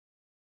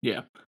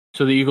 Yeah.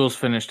 So the Eagles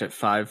finished at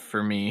 5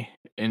 for me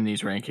in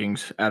these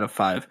rankings out of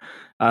 5.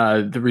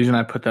 The reason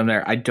I put them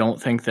there, I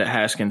don't think that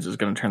Haskins is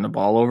going to turn the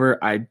ball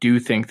over. I do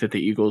think that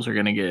the Eagles are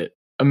going to get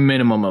a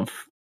minimum of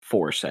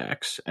 4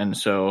 sacks. And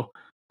so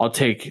I'll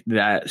take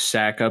that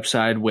sack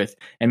upside with,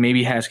 and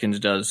maybe Haskins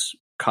does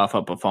cough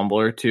up a fumble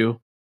or 2.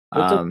 It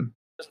doesn't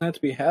have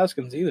to be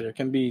Haskins either. It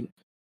can be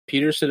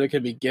Peterson. It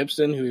could be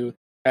Gibson, who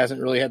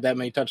hasn't really had that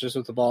many touches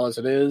with the ball as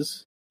it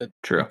is.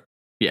 True.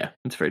 Yeah,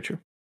 that's very true.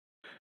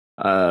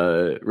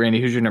 Randy,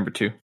 who's your number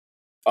 2?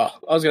 Oh,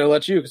 I was going to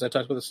let you because I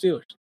talked about the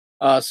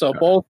Steelers. So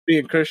both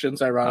being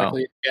Christians,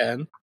 ironically,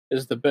 again,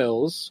 is the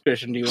Bills.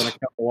 Christian, do you want to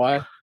count the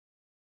why?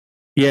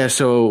 Yeah,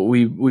 so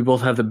we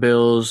both have the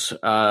Bills.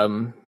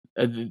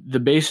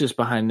 The basis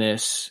behind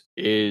this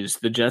is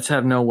the Jets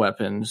have no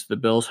weapons. The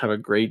Bills have a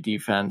great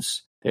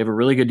defense. They have a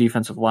really good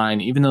defensive line,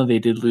 even though they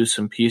did lose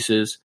some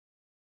pieces.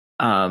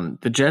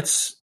 The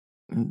Jets,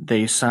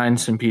 they signed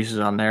some pieces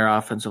on their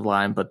offensive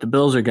line, but the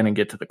Bills are going to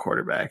get to the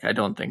quarterback. I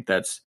don't think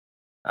that's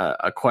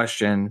a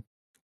question.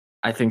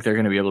 I think they're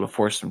going to be able to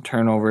force some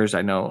turnovers.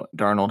 I know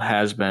Darnold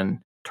has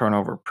been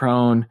turnover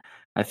prone.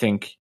 I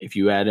think if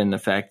you add in the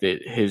fact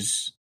that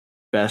his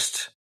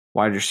best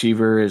wide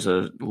receiver is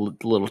a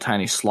little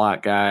tiny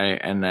slot guy,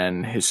 and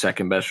then his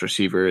second best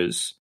receiver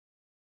is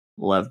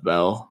Lev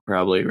Bell,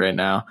 probably right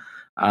now.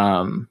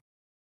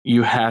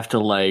 You have to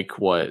like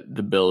what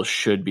the Bills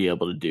should be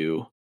able to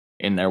do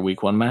in their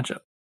week 1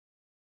 matchup.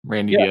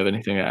 Randy, do you have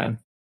anything to add?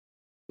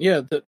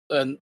 Yeah,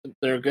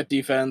 they're a good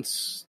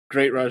defense,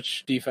 great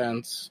rush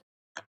defense.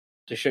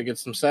 They should get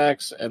some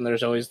sacks, and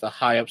there's always the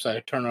high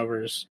upside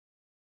turnovers.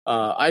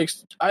 I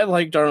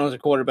like Darnold as a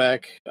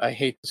quarterback. I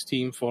hate this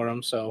team for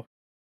him, so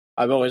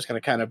I'm always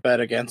going to kind of bet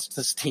against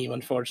this team,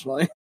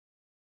 unfortunately.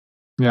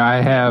 Yeah,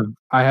 I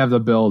have the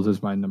Bills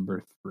as my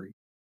number 3.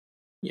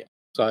 Yeah,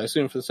 so I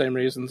assume for the same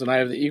reasons, and I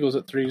have the Eagles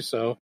at 3.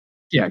 So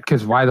yeah,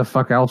 because why the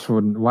fuck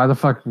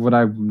would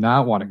I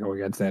not want to go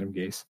against Adam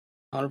Gase?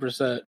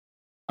 100%.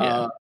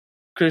 Yeah.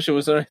 Christian,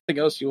 was there anything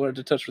else you wanted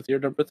to touch with your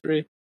number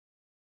 3?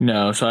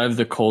 No, so I have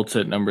the Colts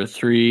at number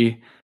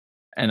 3,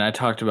 and I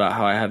talked about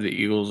how I have the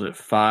Eagles at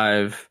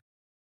 5.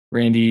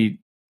 Randy,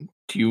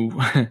 do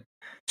you?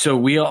 So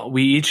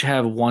we each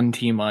have one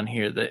team on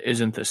here that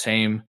isn't the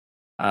same.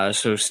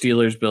 So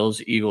Steelers,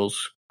 Bills,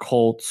 Eagles,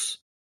 Colts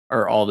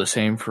are all the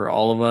same for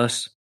all of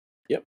us.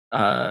 Yep.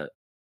 No,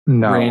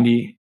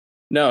 Randy.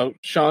 No,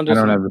 Sean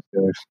doesn't. I don't have the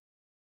Steelers.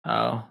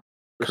 Oh,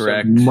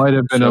 correct. Might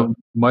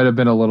have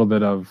been a little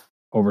bit of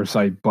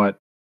oversight, but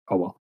oh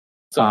well.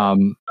 So,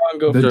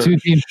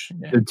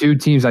 the two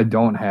teams I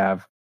don't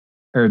have,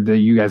 or that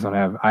you guys don't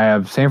have, I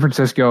have San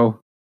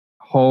Francisco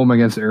home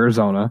against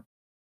Arizona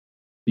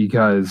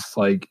because,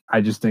 like,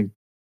 I just think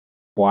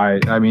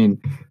why. I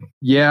mean,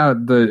 yeah,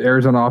 the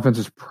Arizona offense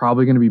is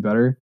probably going to be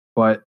better,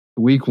 but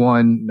week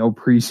 1, no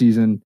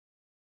preseason,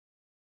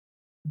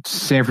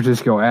 San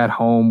Francisco at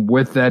home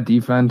with that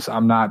defense,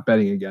 I'm not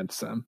betting against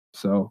them.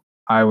 So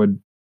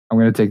I'm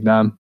going to take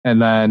them.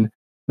 And then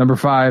number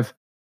 5,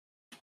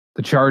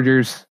 the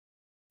Chargers.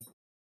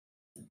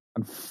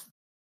 Even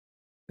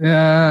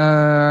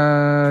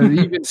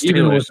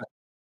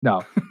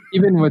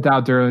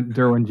without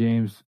Derwin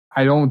James,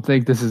 I don't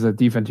think this is a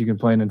defense you can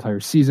play an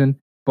entire season.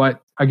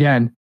 But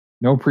again,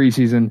 no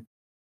preseason.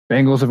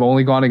 Bengals have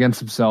only gone against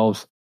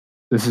themselves.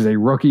 This is a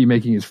rookie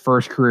making his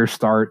first career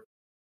start.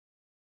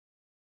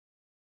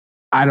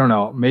 I don't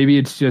know. Maybe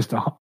it's just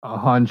a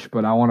hunch,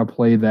 but I want to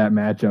play that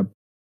matchup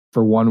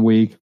for 1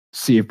 week,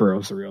 see if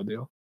Burrow's the real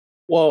deal.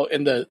 Well,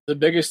 and the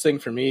biggest thing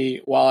for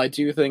me, while I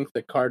do think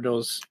the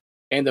Cardinals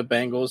and the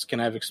Bengals can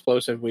have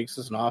explosive weeks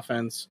as an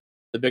offense,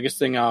 the biggest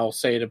thing I'll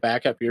say to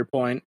back up your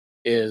point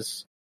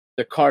is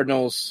the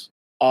Cardinals'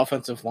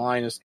 offensive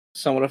line is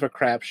somewhat of a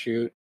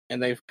crapshoot,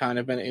 and they've kind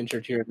of been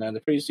injured here and there in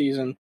the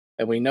preseason.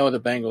 And we know the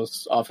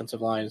Bengals'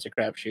 offensive line is a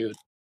crapshoot.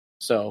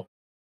 So,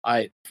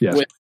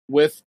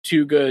 with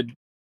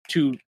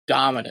two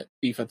dominant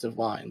defensive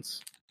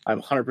lines,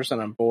 I'm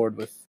 100% on board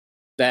with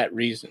that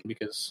reason,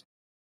 because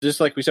just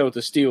like we said with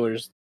the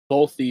Steelers,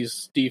 both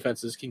these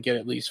defenses can get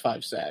at least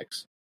 5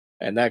 sacks,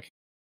 and that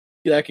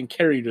can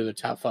carry you to the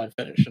top 5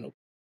 finish.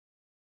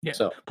 Yeah.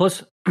 So.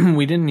 Plus,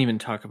 we didn't even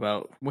talk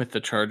about, with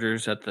the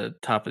Chargers at the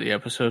top of the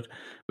episode,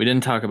 we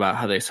didn't talk about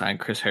how they signed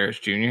Chris Harris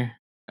Jr.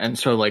 And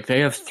so, like,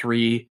 they have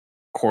 3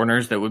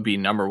 corners that would be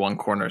number 1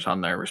 corners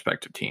on their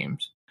respective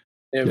teams.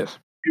 They have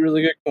 3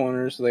 really good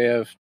corners. They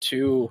have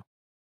 2,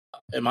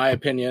 in my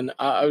opinion.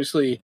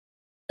 Obviously,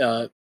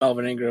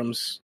 Melvin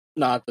Ingram's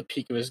not the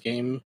peak of his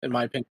game, in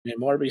my opinion,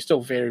 anymore, but he's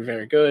still very,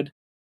 very good.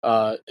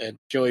 And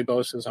Joey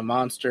Bosa is a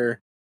monster.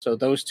 So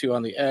those 2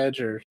 on the edge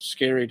are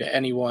scary to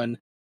anyone.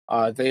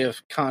 They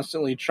have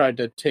constantly tried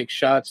to take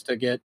shots to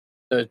get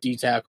the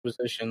D-tackle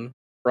position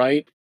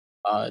right.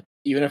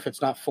 Even if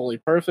it's not fully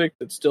perfect,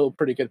 it's still a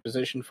pretty good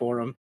position for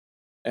them.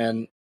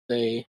 And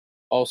they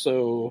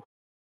also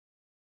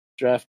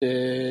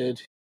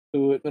drafted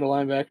who at middle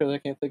linebacker that I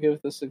can't think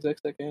of this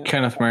exact second?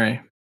 Kenneth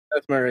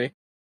Murray,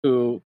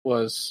 who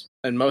was,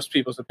 in most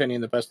people's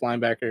opinion, the best middle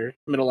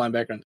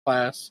linebacker in the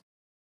class.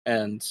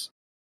 And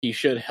he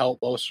should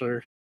help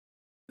bolster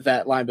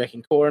that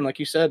linebacking core. And like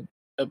you said,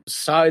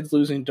 besides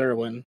losing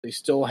Derwin, they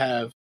still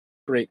have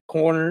great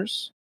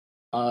corners.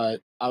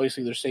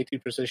 Obviously, their safety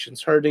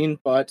position's hurting,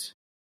 but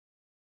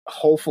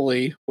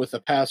hopefully, with the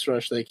pass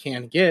rush they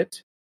can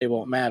get, it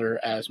won't matter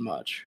as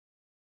much,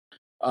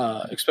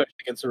 especially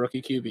against a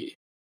rookie QB.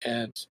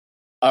 And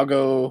I'll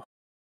go,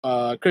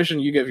 Christian,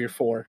 you give your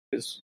 4.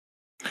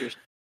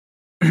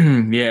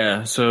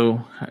 Yeah,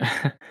 so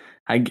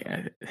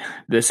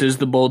this is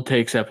the bold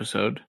takes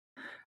episode.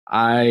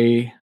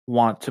 I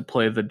want to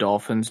play the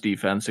Dolphins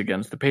defense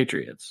against the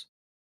Patriots.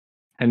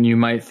 And you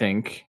might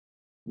think,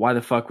 why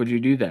the fuck would you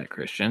do that,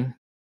 Christian?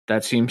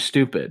 That seems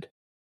stupid.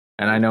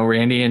 And I know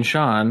Randy and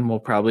Sean will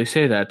probably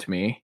say that to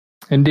me.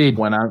 Indeed.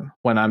 When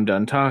I'm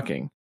done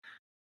talking.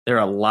 There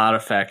are a lot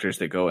of factors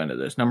that go into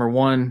this. Number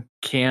 1,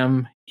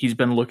 Cam, he's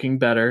been looking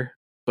better,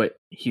 but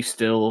he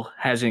still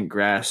hasn't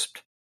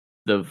grasped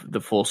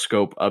the full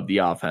scope of the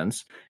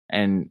offense.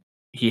 And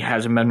he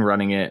hasn't been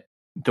running it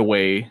the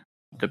way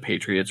the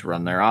Patriots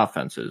run their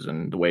offenses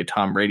and the way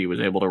Tom Brady was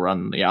able to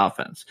run the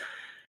offense.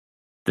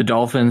 The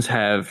Dolphins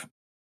have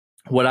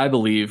what I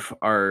believe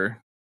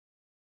are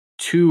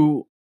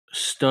 2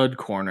 stud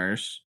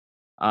corners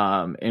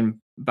in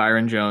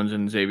Byron Jones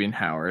and Xavier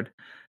Howard,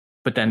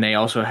 but then they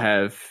also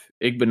have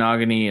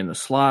Igbenogany in the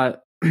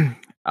slot.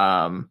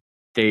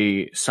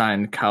 They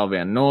signed Kyle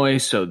Van Noy,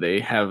 so they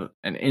have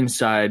an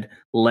inside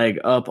leg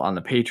up on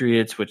the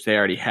Patriots, which they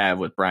already have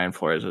with Brian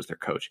Flores as their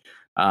coach.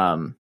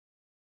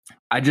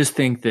 I just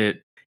think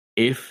that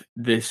if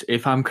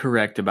I'm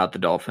correct about the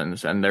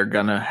Dolphins and they're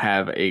going to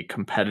have a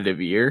competitive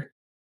year,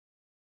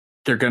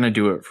 they're going to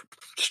do it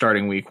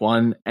starting week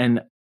 1.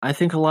 And I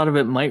think a lot of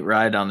it might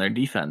ride on their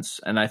defense.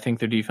 And I think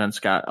their defense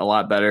got a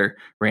lot better.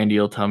 Randy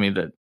will tell me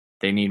that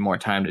they need more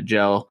time to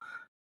gel.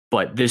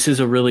 But this is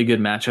a really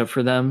good matchup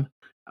for them,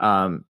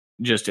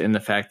 just in the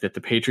fact that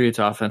the Patriots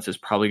offense is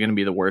probably going to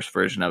be the worst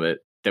version of it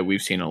that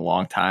we've seen in a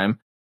long time.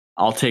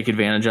 I'll take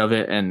advantage of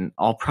it, and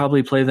I'll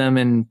probably play them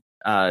in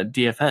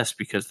DFS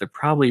because they're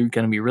probably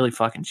going to be really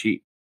fucking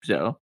cheap.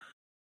 So,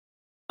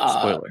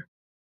 spoiler.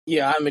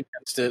 Yeah, I'm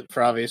against it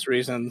for obvious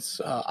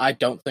reasons. I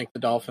don't think the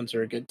Dolphins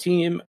are a good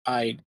team.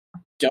 I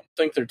don't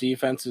think their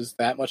defense is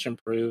that much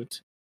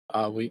improved.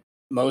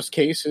 Most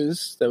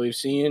cases that we've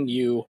seen,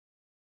 you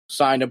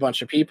sign a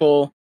bunch of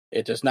people.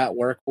 It does not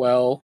work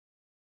well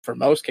for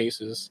most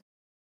cases,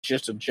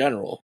 just in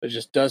general. It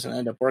just doesn't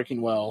end up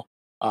working well.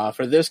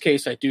 For this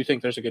case, I do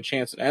think there's a good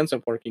chance it ends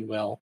up working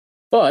well,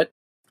 but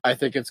I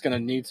think it's going to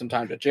need some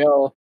time to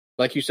gel.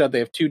 Like you said, they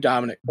have 2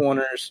 dominant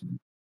corners. In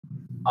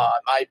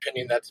my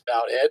opinion, that's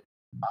about it.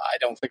 I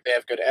don't think they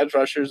have good edge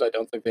rushers. I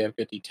don't think they have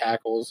good D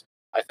tackles.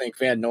 I think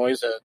Van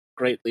Noy's a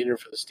great leader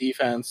for this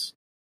defense.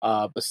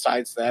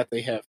 Besides that,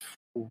 they have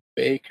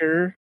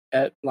Baker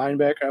at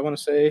linebacker, I want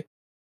to say.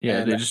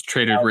 Yeah, they just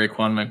traded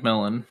Raekwon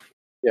McMillan.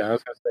 Yeah, I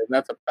was going to say,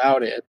 that's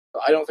about it.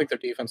 I don't think their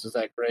defense is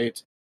that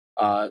great.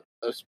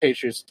 Those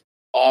Patriots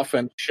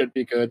offense should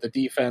be good. The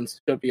defense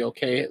should be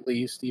okay, at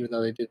least, even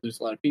though they did lose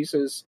a lot of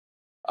pieces.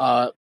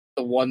 I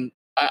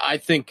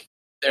think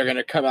they're going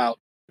to come out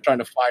trying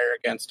to fire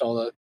against all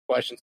the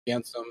questions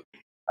against them.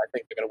 I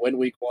think they're going to win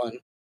week 1.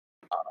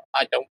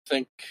 I don't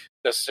think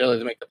necessarily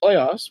to make the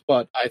playoffs,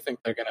 but I think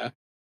they're going to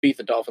beat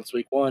the Dolphins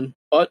week 1.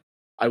 But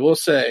I will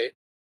say,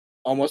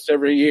 almost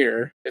every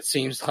year, it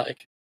seems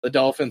like the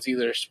Dolphins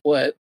either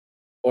split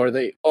or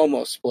they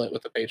almost split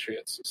with the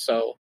Patriots.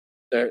 So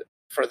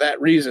for that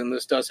reason,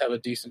 this does have a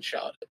decent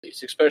shot, at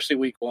least, especially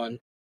week 1.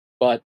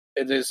 But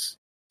it is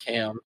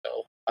Cam,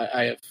 so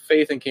I have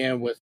faith in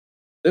Cam with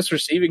this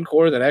receiving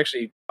core that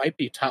actually might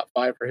be top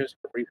 5 for his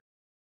career.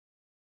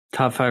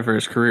 Top 5 for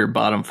his career,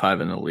 bottom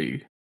 5 in the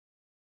league.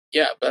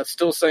 Yeah, but that's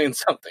still saying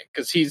something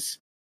because he's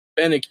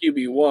been a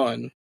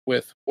QB1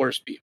 with worse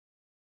people.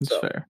 That's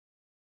fair.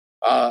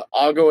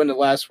 I'll go into the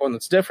last one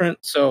that's different.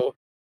 So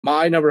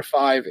my number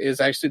 5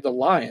 is actually the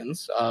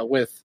Lions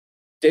with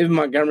David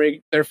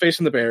Montgomery. They're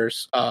facing the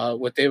Bears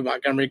with David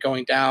Montgomery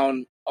going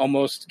down.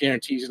 Almost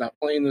guarantees he's not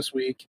playing this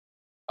week.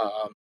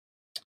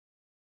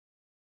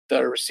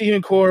 The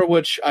receiving core,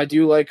 which I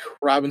do like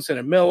Robinson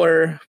and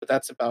Miller, but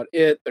that's about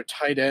it. Their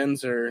tight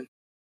ends are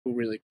who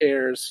really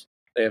cares.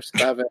 They have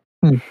 7.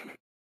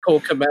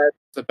 Cole Kmet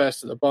is the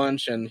best of the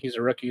bunch, and he's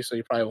a rookie, so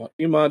you probably won't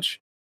do much.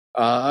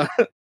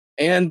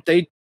 And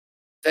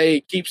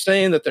they keep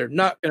saying that they're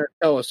not going to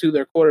tell us who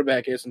their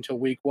quarterback is until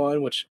week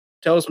 1, which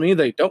tells me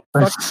they don't.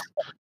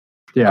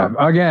 Yeah,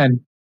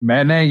 again,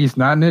 Matt Nagy's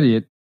not an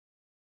idiot.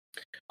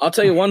 I'll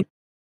tell you one.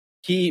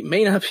 He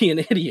may not be an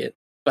idiot,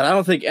 but I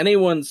don't think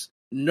anyone's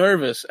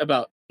nervous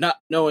about not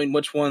knowing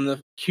which one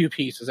the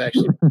QPs is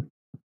actually.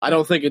 I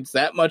don't think it's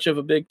that much of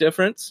a big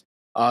difference.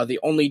 The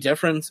only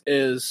difference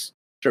is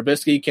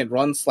Trubisky can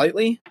run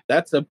slightly.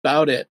 That's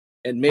about it,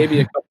 and maybe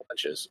a couple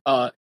inches.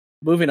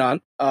 Moving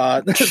on.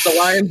 The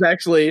Lions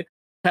actually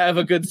have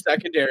a good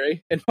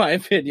secondary, in my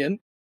opinion,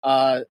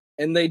 and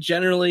they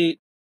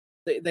generally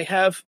they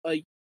have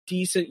a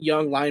decent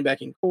young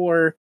linebacking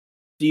core.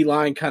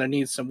 D-line kind of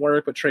needs some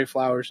work, but Trey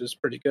Flowers is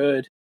pretty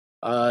good.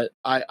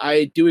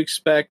 I do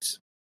expect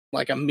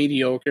like a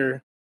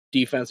mediocre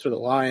defense for the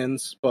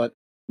Lions, but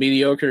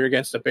mediocre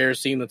against a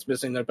Bears team that's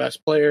missing their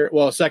best player,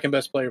 well, second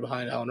best player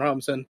behind Allen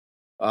Robinson.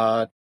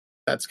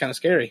 That's kind of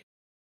scary.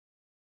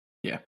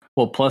 Yeah.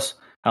 Well, plus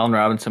Allen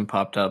Robinson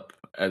popped up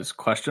as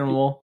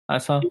questionable, I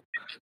saw.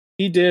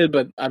 He did,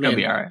 but I mean, he'll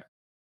be all right.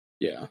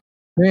 Yeah.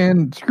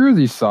 Man, screw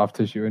these soft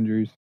tissue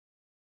injuries.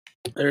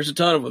 There's a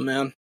ton of them,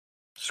 man.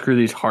 Screw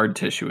these hard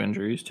tissue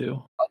injuries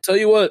too. I'll tell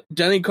you what,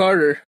 Denny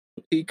Carter,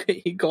 he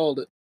called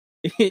it.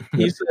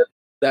 He said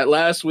that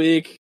last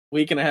week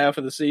and a half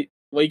of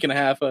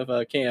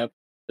camp,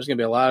 there's gonna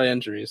be a lot of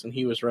injuries, and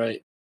he was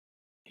right.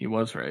 He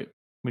was right.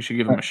 We should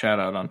give him a shout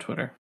out on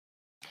Twitter.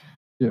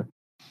 Yeah.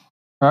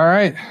 All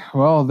right.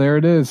 Well, there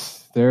it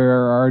is. There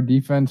are our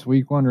defense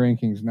week 1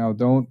 rankings. Now,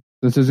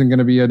 this isn't going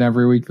to be an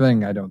every week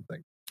thing. I don't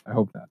think. I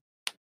hope not.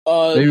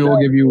 Maybe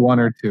we'll give you 1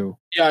 or 2.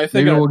 Yeah, I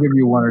think maybe we'll give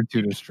you 1 or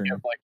 2 to stream.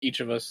 Like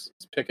each of us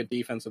pick a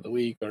defense of the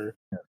week, or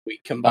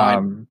we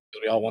combine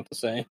because we all want the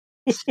same.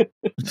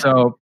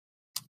 So,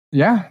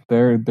 yeah,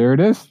 there it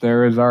is.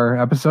 There is our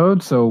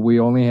episode. So we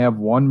only have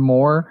one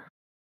more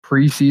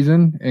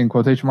preseason in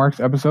quotation marks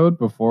episode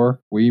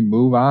before we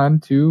move on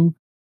to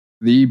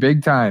the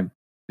big time.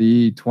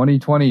 The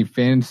 2020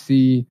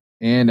 fantasy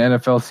and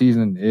NFL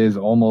season is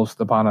almost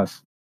upon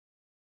us.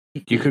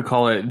 You could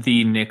call it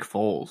the Nick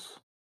Foles.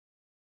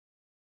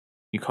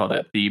 You call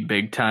it the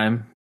big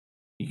time.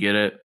 You get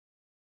it?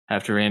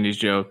 After Randy's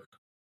joke.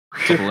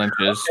 Couple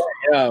inches.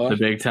 Yeah, the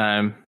big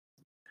time.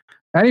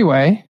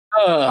 Anyway.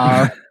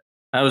 That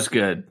was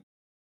good.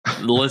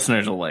 The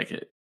listeners will like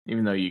it,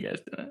 even though you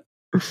guys didn't.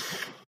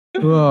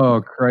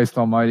 Oh, Christ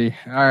almighty.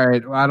 All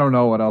right. I don't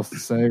know what else to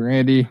say.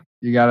 Randy,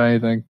 you got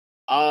anything?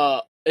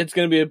 It's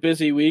going to be a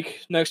busy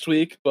week next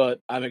week,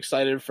 but I'm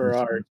excited for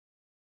our,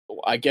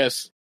 I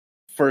guess,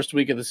 first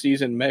week of the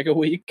season mega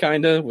week,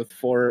 kind of, with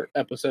 4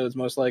 episodes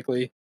most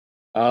likely.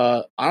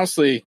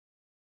 Honestly,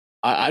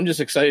 I'm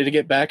just excited to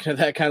get back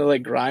into that kind of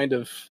like grind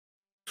of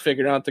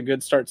figuring out the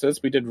good start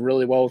sits. We did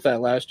really well with that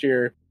last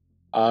year,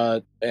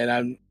 and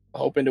I'm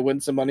hoping to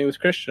win some money with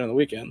Christian on the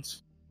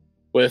weekends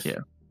with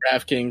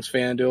DraftKings,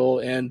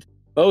 FanDuel, and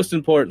most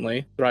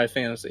importantly, Thrive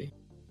Fantasy.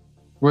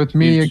 With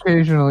me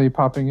occasionally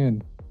popping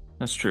in.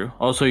 That's true.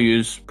 Also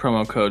use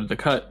promo code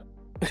TheCut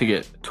to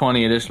get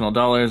 $20 additional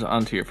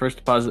onto your first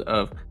deposit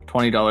of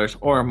 $20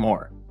 or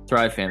more.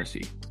 Thrive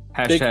Fantasy.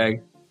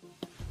 Hashtag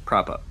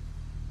prop up.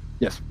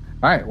 Yes.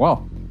 All right.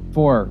 Well,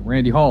 for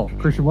Randy Hall,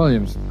 Christian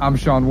Williams, I'm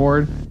Sean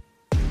Ward.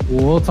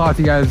 We'll talk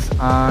to you guys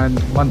on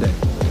Monday.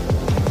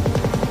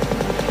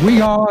 We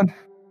gone.